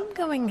 I'm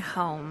going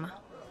home.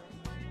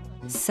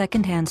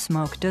 Secondhand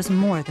smoke does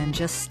more than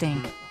just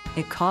stink.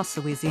 It costs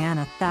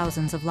Louisiana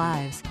thousands of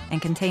lives and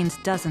contains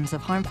dozens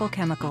of harmful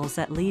chemicals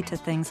that lead to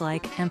things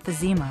like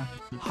emphysema,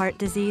 heart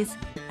disease,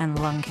 and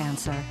lung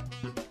cancer.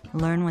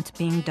 Learn what's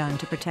being done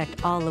to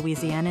protect all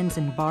Louisianans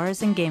in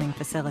bars and gaming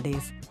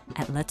facilities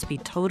at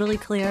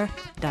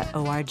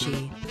letsbetotallyclear.org.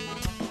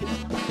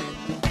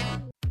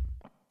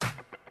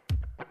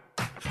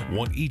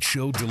 Want each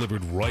show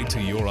delivered right to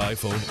your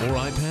iPhone or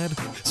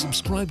iPad?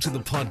 Subscribe to the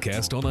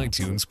podcast on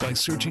iTunes by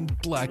searching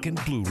Black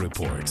and Blue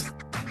Report.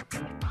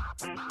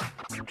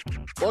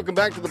 Welcome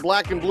back to the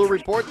Black and Blue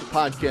Report, the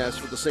podcast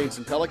for the Saints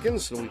and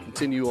Pelicans. And we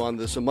continue on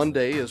this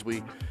Monday as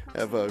we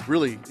have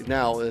really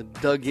now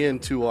dug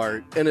into our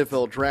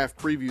NFL Draft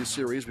Preview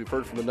Series. We've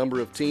heard from a number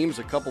of teams,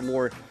 a couple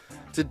more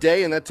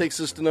today, and that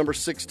takes us to number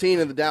 16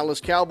 in the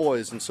Dallas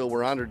Cowboys. And so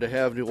we're honored to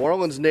have New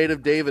Orleans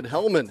native David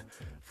Hellman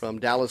from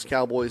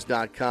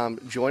DallasCowboys.com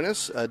join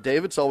us.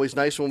 David, it's always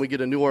nice when we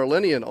get a New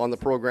Orleanian on the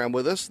program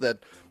with us that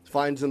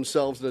finds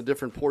themselves in a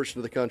different portion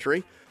of the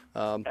country.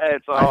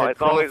 It's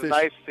always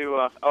nice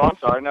to. I'm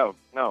sorry. No,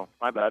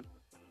 my bad.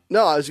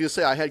 No, I was going to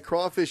say I had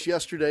crawfish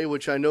yesterday,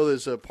 which I know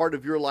is a part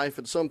of your life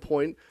at some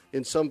point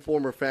in some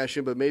form or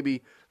fashion, but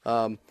maybe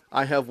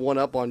I have one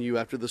up on you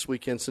after this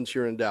weekend since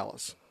you're in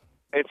Dallas.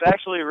 It's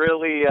actually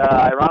really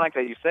ironic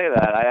that you say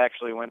that. I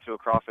actually went to a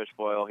crawfish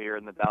boil here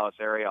in the Dallas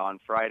area on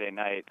Friday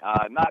night.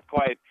 Not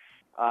quite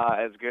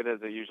as good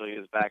as it usually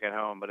is back at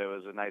home, but it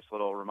was a nice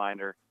little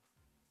reminder.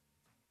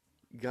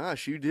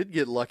 Gosh, you did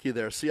get lucky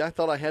there. See, I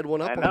thought I had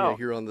one up I know. on you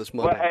here on this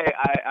Monday. Well, hey,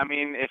 I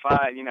mean, if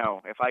I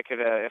could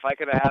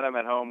have had them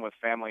at home with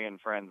family and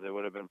friends, it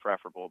would have been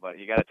preferable. But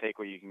you got to take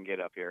what you can get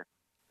up here.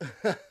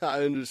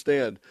 I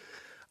understand.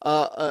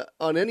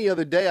 On any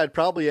other day, I'd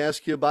probably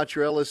ask you about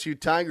your LSU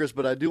Tigers,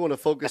 but I do want to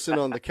focus in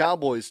on the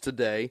Cowboys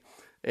today.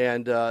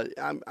 And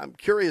I'm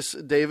curious,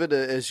 David,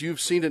 as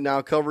you've seen it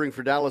now covering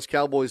for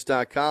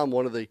DallasCowboys.com,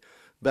 one of the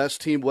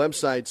best team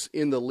websites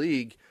in the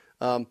league.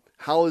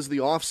 How has the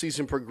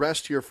offseason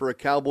progressed here for a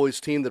Cowboys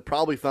team that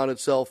probably found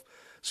itself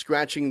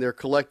scratching their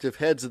collective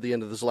heads at the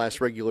end of this last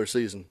regular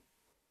season?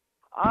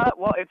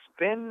 Well, it's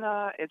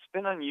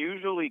been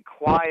unusually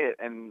quiet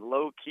and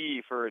low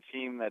key for a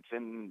team that's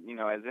as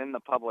in the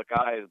public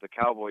eye as the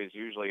Cowboys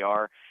usually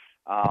are.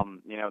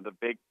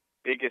 The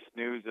biggest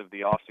news of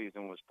the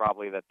offseason was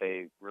probably that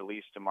they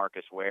released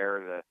DeMarcus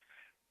Ware,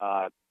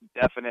 the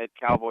definite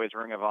Cowboys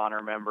Ring of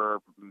Honor member,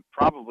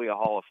 probably a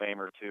Hall of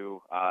Famer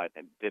too.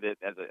 Did it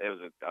as it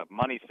was a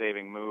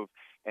money-saving move,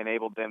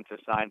 enabled them to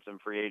sign some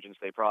free agents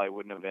they probably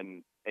wouldn't have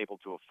been able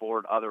to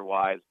afford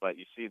otherwise. But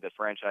you see the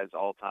franchise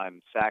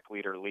all-time sack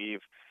leader leave.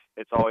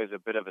 It's always a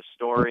bit of a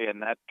story,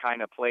 and that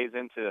kind of plays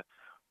into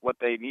what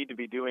they need to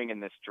be doing in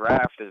this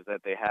draft is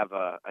that they have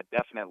a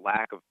definite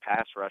lack of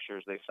pass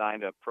rushers. They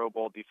signed a Pro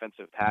Bowl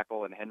defensive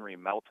tackle in Henry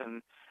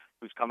Melton,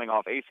 who's coming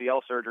off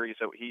ACL surgery,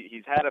 so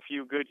he's had a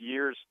few good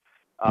years,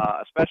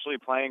 especially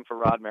playing for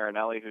Rod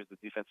Marinelli, who's the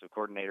defensive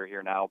coordinator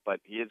here now,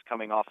 but he is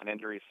coming off an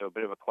injury, so a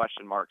bit of a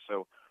question mark.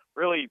 So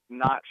really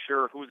not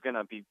sure who's going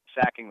to be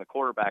sacking the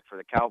quarterback for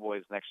the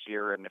Cowboys next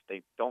year, and if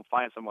they don't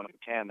find someone who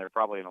can, they're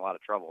probably in a lot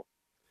of trouble.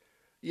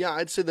 Yeah,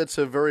 I'd say that's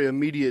a very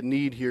immediate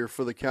need here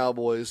for the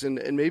Cowboys. And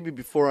maybe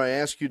before I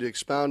ask you to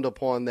expound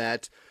upon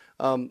that,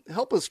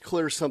 help us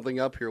clear something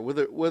up here,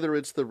 whether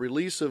it's the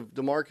release of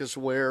DeMarcus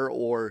Ware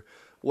or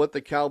what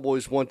the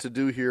Cowboys want to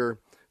do here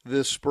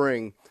this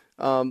spring.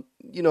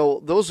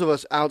 Those of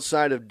us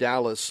outside of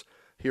Dallas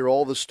hear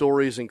all the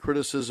stories and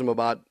criticism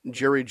about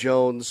Jerry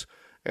Jones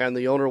and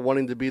the owner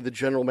wanting to be the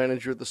general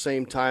manager at the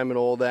same time and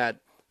all that.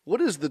 What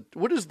is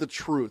the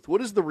truth?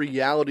 What is the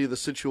reality of the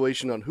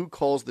situation on who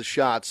calls the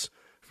shots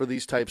for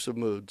these types of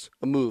moves?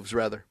 Well,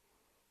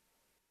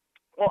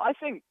 I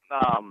think,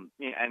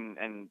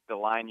 and the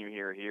line you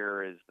hear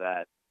here is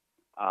that,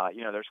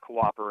 there's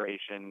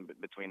cooperation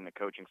between the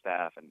coaching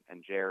staff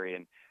and Jerry,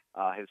 and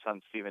his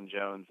son Stephen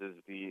Jones is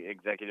the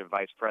executive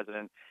vice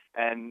president.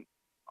 And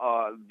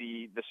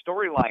the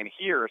storyline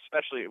here,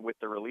 especially with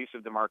the release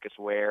of DeMarcus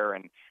Ware,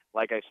 and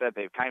like I said,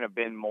 they've kind of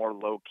been more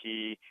low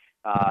key,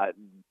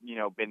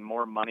 been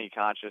more money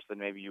conscious than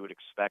maybe you would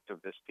expect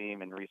of this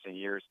team in recent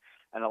years.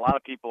 And a lot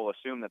of people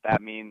assume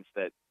that means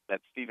that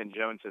Stephen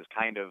Jones has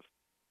kind of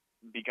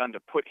begun to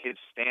put his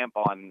stamp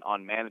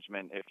on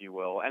management, if you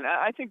will. And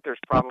I think there's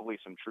probably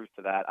some truth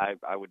to that.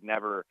 I would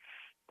never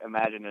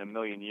imagine in a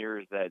million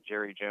years that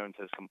Jerry Jones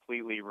has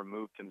completely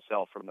removed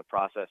himself from the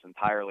process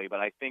entirely, but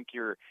I think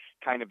you're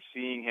kind of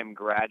seeing him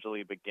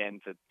gradually begin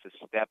to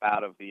step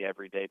out of the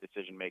everyday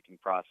decision-making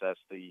process,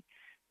 the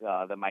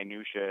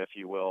minutia, if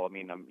you will. I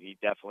mean, he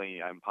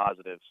definitely, I'm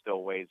positive,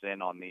 still weighs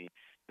in on the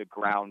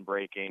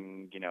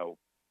groundbreaking,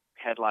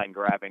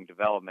 headline-grabbing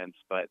developments,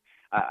 but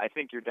I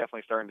think you're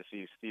definitely starting to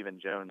see Stephen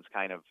Jones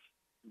kind of,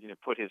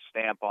 put his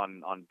stamp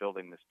on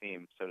building this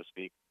team, so to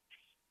speak.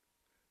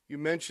 You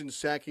mentioned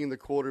sacking the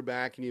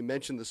quarterback, and you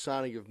mentioned the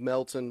signing of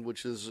Melton,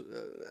 which is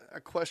a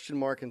question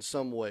mark in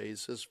some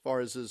ways as far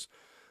as his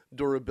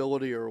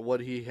durability or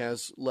what he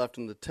has left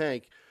in the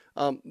tank.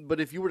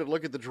 But if you were to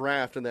look at the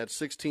draft and that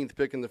 16th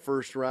pick in the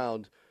first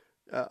round,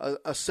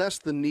 assess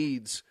the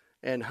needs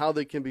and how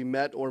they can be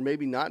met or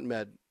maybe not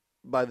met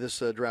by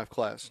this draft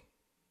class.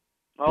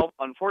 Well,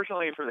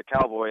 unfortunately for the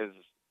Cowboys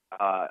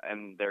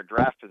and their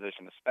draft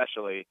position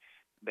especially,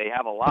 they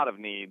have a lot of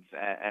needs,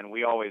 and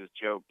we always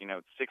joke,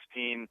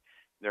 16,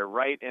 they're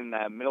right in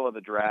the middle of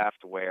the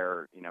draft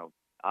where,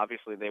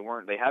 obviously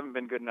they haven't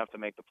been good enough to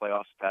make the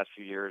playoffs the past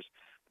few years.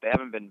 They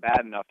haven't been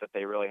bad enough that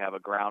they really have a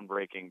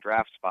groundbreaking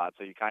draft spot,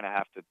 so you kind of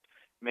have to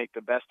make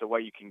the best of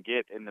what you can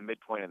get in the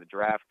midpoint of the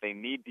draft. They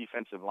need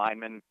defensive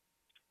linemen.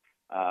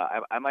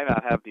 I might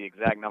not have the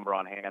exact number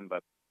on hand,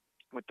 but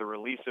with the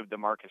release of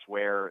DeMarcus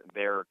Ware,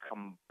 their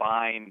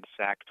combined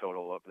sack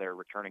total of their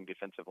returning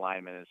defensive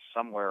linemen is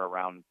somewhere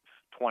around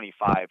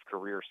 25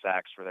 career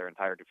sacks for their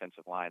entire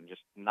defensive line.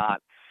 Just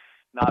not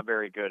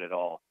very good at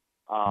all.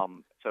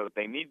 So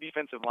they need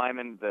defensive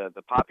linemen. The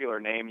popular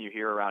name you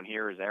hear around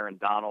here is Aaron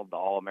Donald, the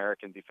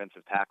All-American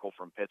defensive tackle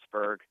from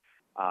Pittsburgh.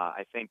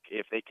 I think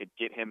if they could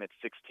get him at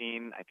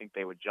 16, I think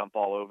they would jump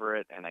all over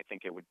it, and I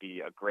think it would be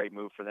a great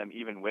move for them,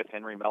 even with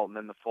Henry Melton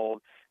in the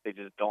fold. They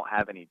just don't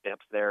have any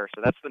depth there.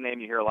 So that's the name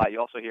you hear a lot. You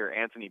also hear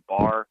Anthony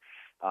Barr,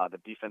 the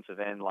defensive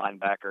end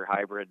linebacker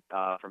hybrid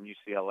from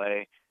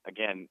UCLA.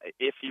 Again,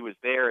 if he was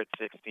there at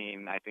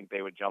 16, I think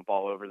they would jump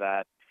all over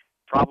that.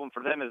 Problem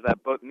for them is that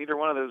neither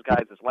one of those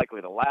guys is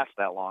likely to last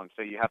that long,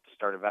 so you have to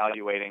start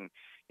evaluating,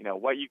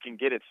 what you can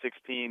get at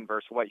 16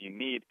 versus what you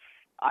need.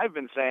 I've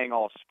been saying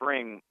all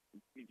spring,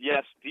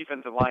 yes,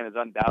 defensive line is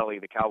undoubtedly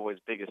the Cowboys'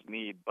 biggest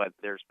need, but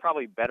there's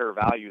probably better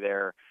value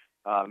there.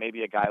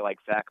 Maybe a guy like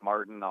Zach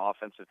Martin, the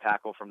offensive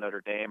tackle from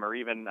Notre Dame, or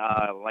even,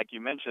 like you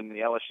mentioned, the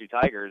LSU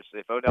Tigers.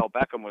 If Odell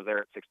Beckham was there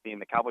at 16,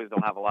 the Cowboys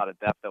don't have a lot of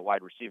depth at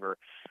wide receiver,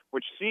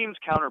 which seems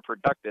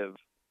counterproductive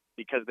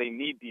because they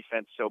need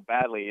defense so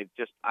badly. It's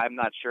just, I'm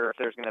not sure if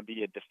there's going to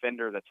be a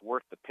defender that's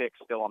worth the pick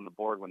still on the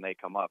board when they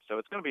come up. So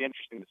it's going to be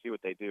interesting to see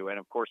what they do. And,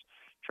 of course,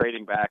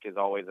 trading back is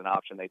always an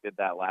option. They did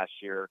that last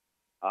year.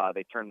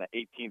 They turned the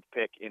 18th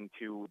pick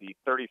into the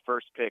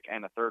 31st pick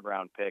and a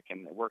third-round pick,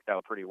 and it worked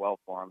out pretty well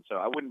for them. So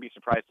I wouldn't be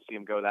surprised to see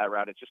them go that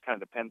route. It just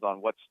kind of depends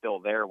on what's still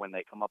there when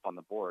they come up on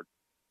the board.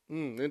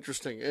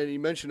 Interesting. And you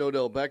mentioned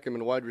Odell Beckham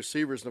and wide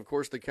receivers, and, of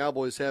course, the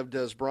Cowboys have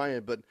Dez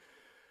Bryant, but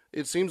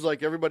it seems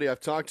like everybody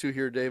I've talked to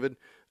here, David,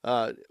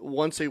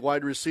 wants a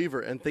wide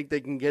receiver and think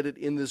they can get it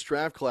in this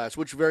draft class,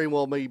 which very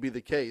well may be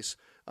the case.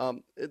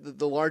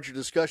 The larger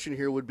discussion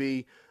here would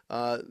be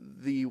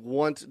the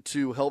want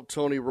to help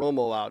Tony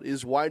Romo out.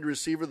 Is wide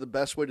receiver the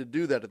best way to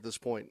do that at this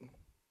point?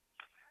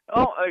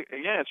 Oh,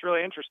 again, it's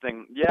really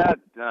interesting. Yeah,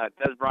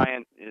 Dez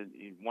Bryant is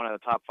one of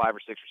the top 5 or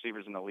 6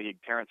 receivers in the league.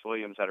 Terrence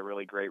Williams had a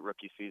really great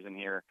rookie season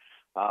here.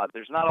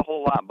 There's not a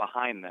whole lot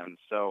behind them.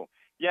 So,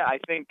 yeah, I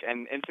think,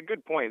 and it's a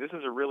good point, this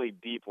is a really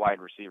deep wide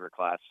receiver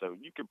class. So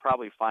you could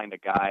probably find a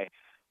guy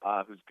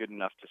who's good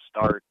enough to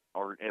start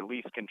or at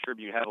least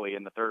contribute heavily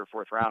in the 3rd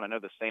or 4th round. I know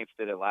the Saints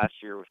did it last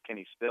year with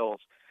Kenny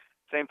Stills.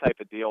 Same type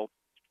of deal.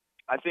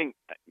 I think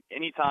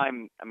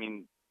anytime,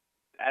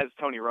 as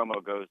Tony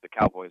Romo goes, the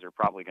Cowboys are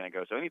probably going to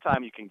go. So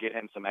anytime you can get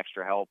him some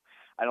extra help,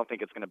 I don't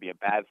think it's going to be a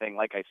bad thing.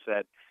 Like I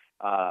said,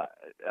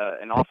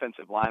 an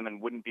offensive lineman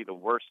wouldn't be the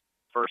worst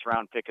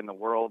first-round pick in the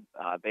world.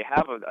 They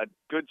have a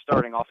good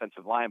starting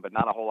offensive line, but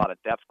not a whole lot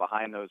of depth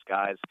behind those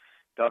guys.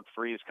 Doug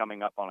Freeze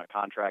coming up on a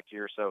contract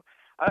year. So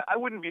I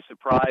wouldn't be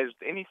surprised.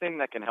 Anything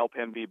that can help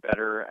him be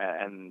better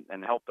and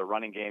help the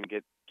running game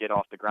get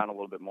off the ground a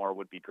little bit more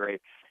would be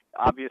great.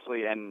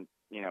 Obviously, and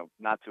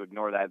not to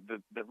ignore that,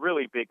 the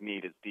really big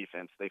need is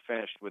defense. They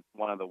finished with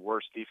one of the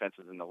worst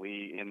defenses in the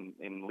league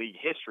in league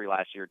history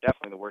last year,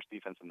 definitely the worst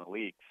defense in the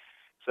league.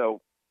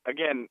 So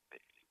again,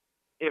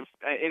 if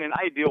in an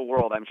ideal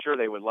world, I'm sure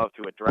they would love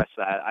to address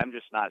that. I'm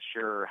just not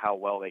sure how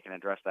well they can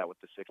address that with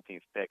the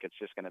 16th pick. It's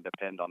just going to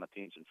depend on the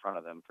teams in front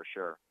of them for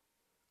sure.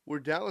 Were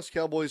Dallas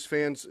Cowboys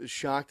fans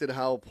shocked at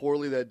how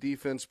poorly that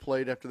defense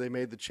played after they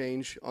made the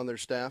change on their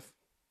staff?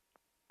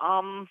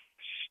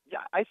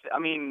 Yeah, I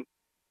mean,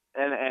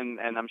 and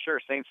I'm sure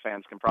Saints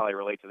fans can probably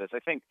relate to this.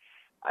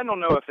 I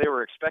don't know if they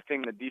were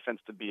expecting the defense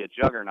to be a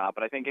juggernaut,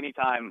 but I think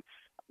anytime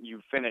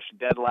you finish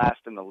dead last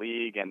in the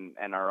league and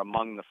are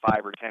among the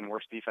 5 or 10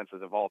 worst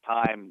defenses of all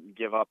time,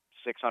 give up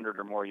 600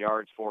 or more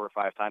yards 4 or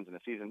 5 times in a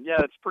season, yeah,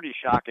 it's pretty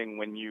shocking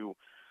when you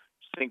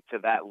sink to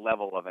that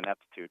level of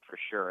ineptitude for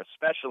sure,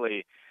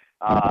 especially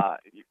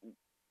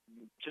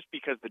just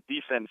because the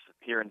defense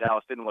here in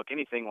Dallas didn't look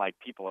anything like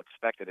people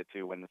expected it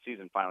to when the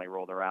season finally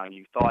rolled around.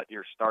 You thought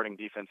your starting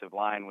defensive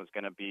line was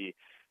going to be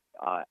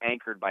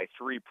anchored by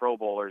 3 Pro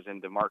Bowlers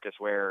in DeMarcus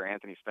Ware,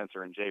 Anthony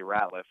Spencer, and Jay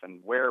Ratliff,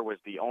 and Ware was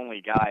the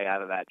only guy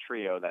out of that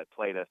trio that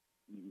played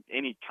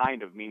any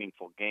kind of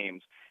meaningful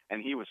games,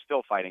 and he was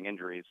still fighting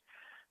injuries.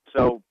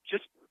 So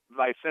just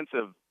by sense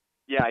of,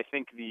 yeah, I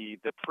think the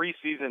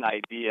preseason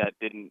idea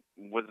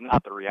was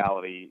not the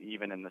reality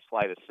even in the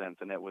slightest sense,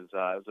 and it was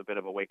a bit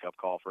of a wake-up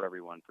call for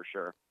everyone for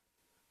sure.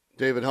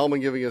 David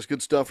Hellman giving us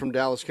good stuff from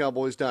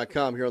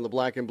DallasCowboys.com here on the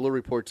Black and Blue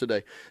Report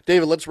today.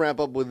 David, let's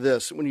wrap up with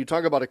this. When you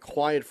talk about a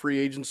quiet free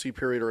agency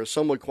period or a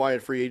somewhat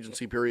quiet free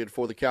agency period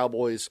for the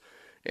Cowboys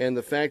and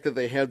the fact that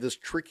they had this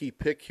tricky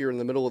pick here in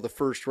the middle of the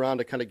first round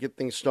to kind of get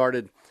things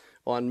started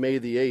on May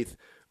the 8th,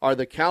 are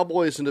the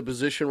Cowboys in a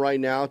position right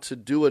now to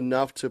do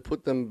enough to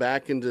put them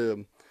back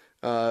into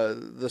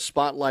the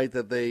spotlight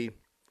that they,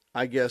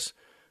 I guess,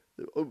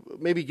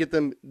 maybe get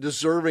them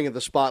deserving of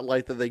the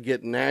spotlight that they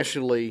get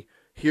nationally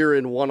here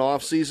in one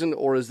off season,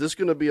 or is this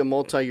going to be a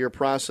multi-year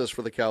process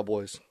for the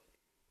Cowboys?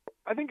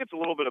 I think it's a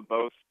little bit of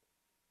both.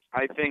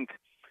 I think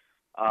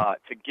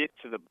to get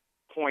to the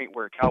point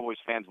where Cowboys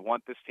fans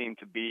want this team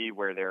to be,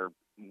 where they're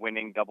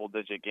winning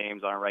double-digit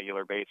games on a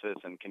regular basis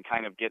and can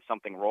kind of get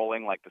something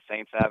rolling like the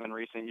Saints have in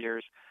recent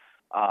years,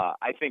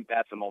 I think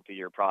that's a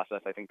multi-year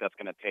process. I think that's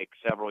going to take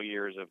several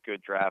years of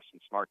good drafts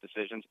and smart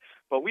decisions.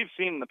 But we've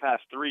seen in the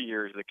past 3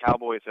 years the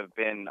Cowboys have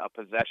been a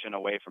possession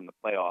away from the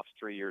playoffs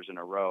 3 years in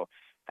a row.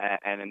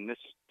 And in this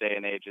day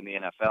and age in the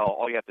NFL,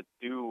 all you have to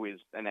do is,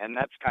 and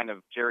that's kind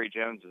of Jerry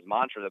Jones'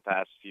 mantra the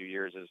past few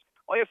years, is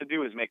all you have to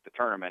do is make the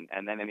tournament,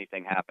 and then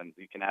anything happens.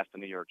 You can ask the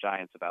New York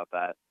Giants about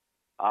that.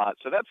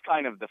 So that's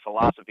kind of the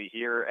philosophy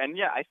here. And,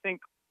 yeah, I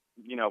think,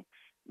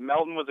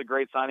 Melton was a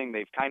great signing.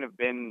 They've kind of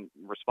been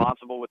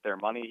responsible with their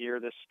money here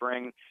this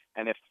spring.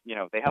 And if,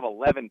 they have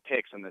 11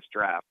 picks in this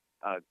draft,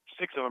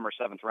 6 of them are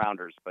 7th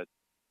rounders, but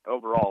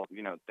overall,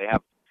 they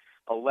have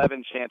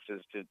 11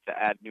 chances to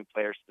add new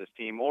players to this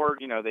team, or,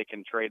 they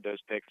can trade those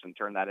picks and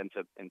turn that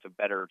into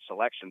better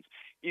selections.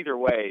 Either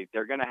way,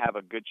 they're going to have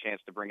a good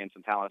chance to bring in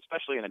some talent,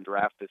 especially in a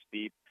draft this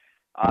deep.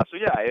 So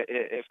yeah,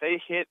 if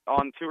they hit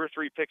on 2 or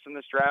 3 picks in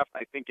this draft,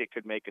 I think it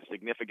could make a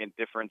significant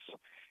difference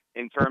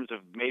in terms of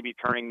maybe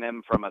turning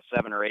them from a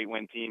 7 or 8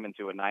 win team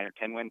into a 9 or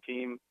 10 win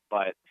team.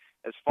 But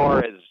as far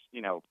as,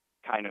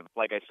 kind of,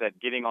 like I said,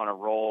 getting on a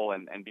roll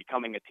and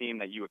becoming a team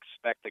that you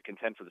expect to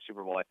contend for the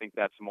Super Bowl, I think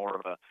that's more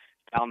of a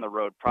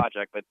down-the-road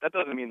project. But that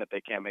doesn't mean that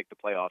they can't make the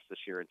playoffs this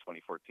year in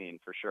 2014,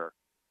 for sure.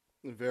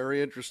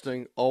 Very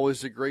interesting.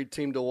 Always a great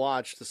team to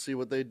watch to see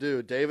what they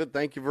do. David,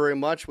 thank you very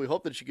much. We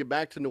hope that you get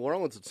back to New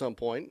Orleans at some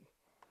point.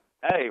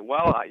 Hey,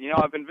 well,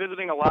 I've been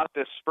visiting a lot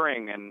this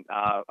spring, and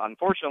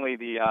unfortunately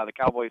the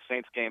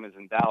Cowboys-Saints game is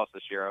in Dallas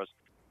this year. I was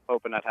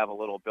hoping I'd have a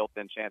little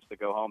built-in chance to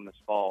go home this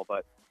fall,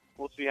 but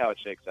we'll see how it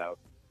shakes out.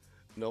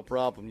 No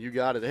problem. You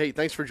got it. Hey,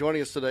 thanks for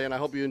joining us today, and I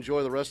hope you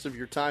enjoy the rest of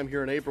your time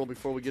here in April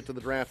before we get to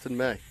the draft in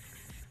May.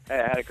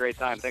 Hey, I had a great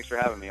time. Thanks for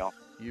having me, all.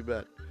 You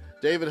bet.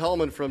 David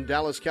Hellman from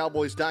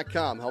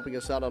DallasCowboys.com helping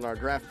us out on our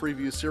draft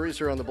preview series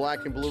here on the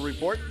Black and Blue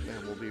Report,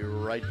 and we'll be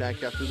right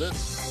back after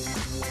this.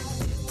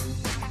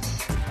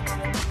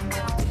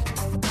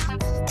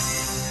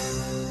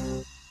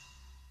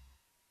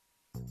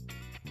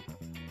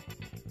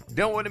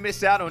 Don't want to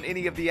miss out on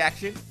any of the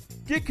action?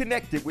 Get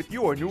connected with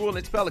your New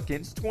Orleans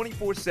Pelicans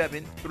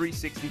 24/7,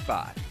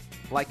 365.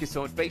 Like us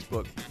on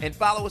Facebook and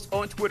follow us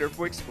on Twitter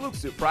for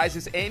exclusive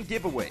prizes and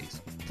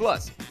giveaways.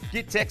 Plus,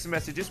 get text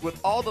messages with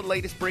all the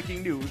latest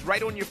breaking news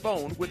right on your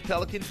phone with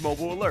Pelicans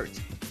mobile alerts.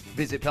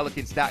 Visit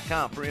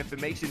Pelicans.com for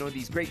information on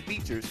these great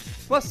features,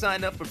 plus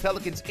sign up for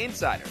Pelicans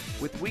Insider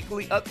with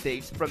weekly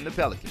updates from the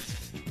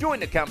Pelicans. Join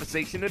the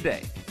conversation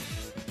today.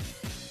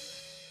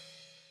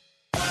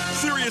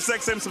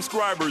 SiriusXM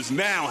subscribers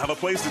now have a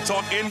place to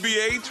talk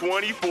NBA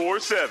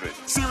 24/7.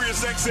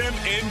 SiriusXM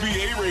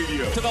NBA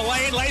Radio. To the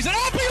lane, lays it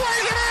up, he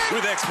lays it in!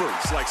 With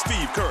experts like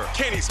Steve Kerr,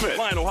 Kenny Smith,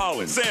 Lionel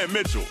Hollins, Sam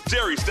Mitchell,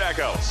 Jerry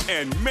Stackhouse,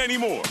 and many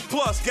more.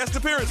 Plus guest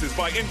appearances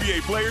by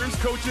NBA players,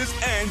 coaches,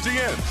 and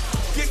GMs.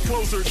 Get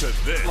closer to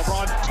this.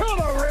 LeBron to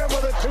the rim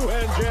with a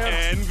two-hand jam.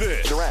 And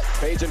this. Durant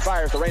fades and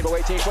fires the rainbow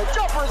 18-foot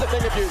jumper is a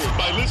thing of beauty.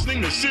 By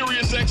listening to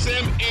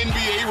SiriusXM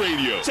NBA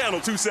Radio,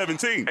 Channel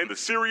 217, and the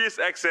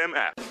SiriusXM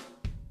app.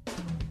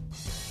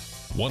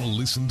 Want to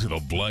listen to the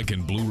Black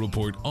and Blue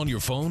Report on your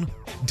phone?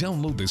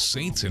 Download the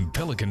Saints and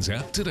Pelicans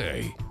app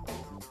today.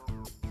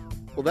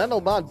 Well, that'll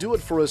about do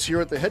it for us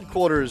here at the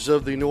headquarters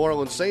of the New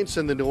Orleans Saints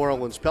and the New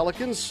Orleans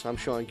Pelicans. I'm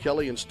Sean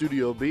Kelly in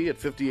Studio B at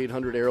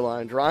 5800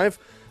 Airline Drive.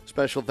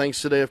 Special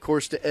thanks today, of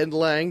course, to Ed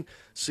Lang,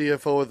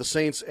 CFO of the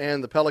Saints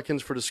and the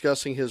Pelicans, for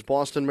discussing his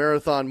Boston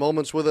Marathon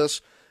moments with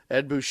us.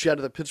 Ed Bouchette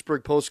of the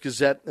Pittsburgh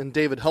Post-Gazette and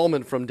David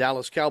Hellman from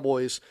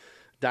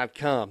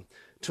DallasCowboys.com.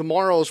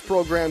 Tomorrow's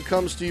program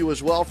comes to you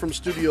as well from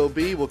Studio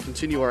B. We'll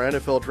continue our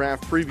NFL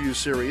Draft Preview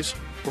Series.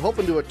 We're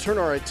hoping to turn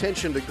our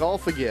attention to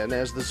golf again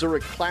as the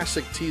Zurich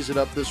Classic tees it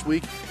up this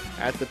week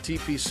at the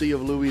TPC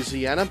of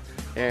Louisiana.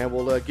 And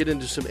we'll get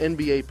into some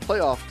NBA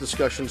playoff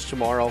discussions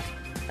tomorrow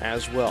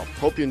as well.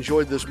 Hope you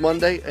enjoyed this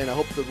Monday, and I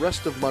hope the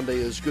rest of Monday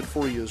is good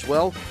for you as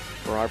well.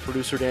 For our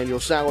producer, Daniel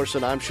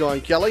Salerson, I'm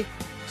Sean Kelly.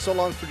 So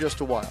long for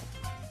just a while.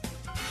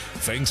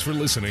 Thanks for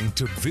listening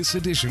to this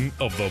edition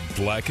of the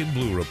Black and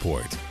Blue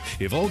Report.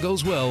 If all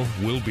goes well,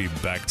 we'll be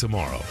back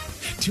tomorrow.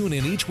 Tune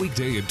in each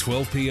weekday at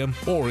 12 p.m.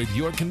 or at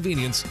your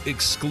convenience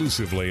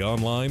exclusively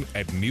online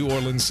at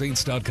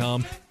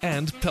NewOrleansSaints.com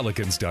and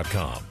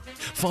Pelicans.com.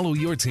 Follow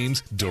your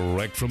teams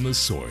direct from the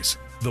source,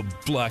 the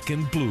Black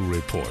and Blue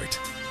Report.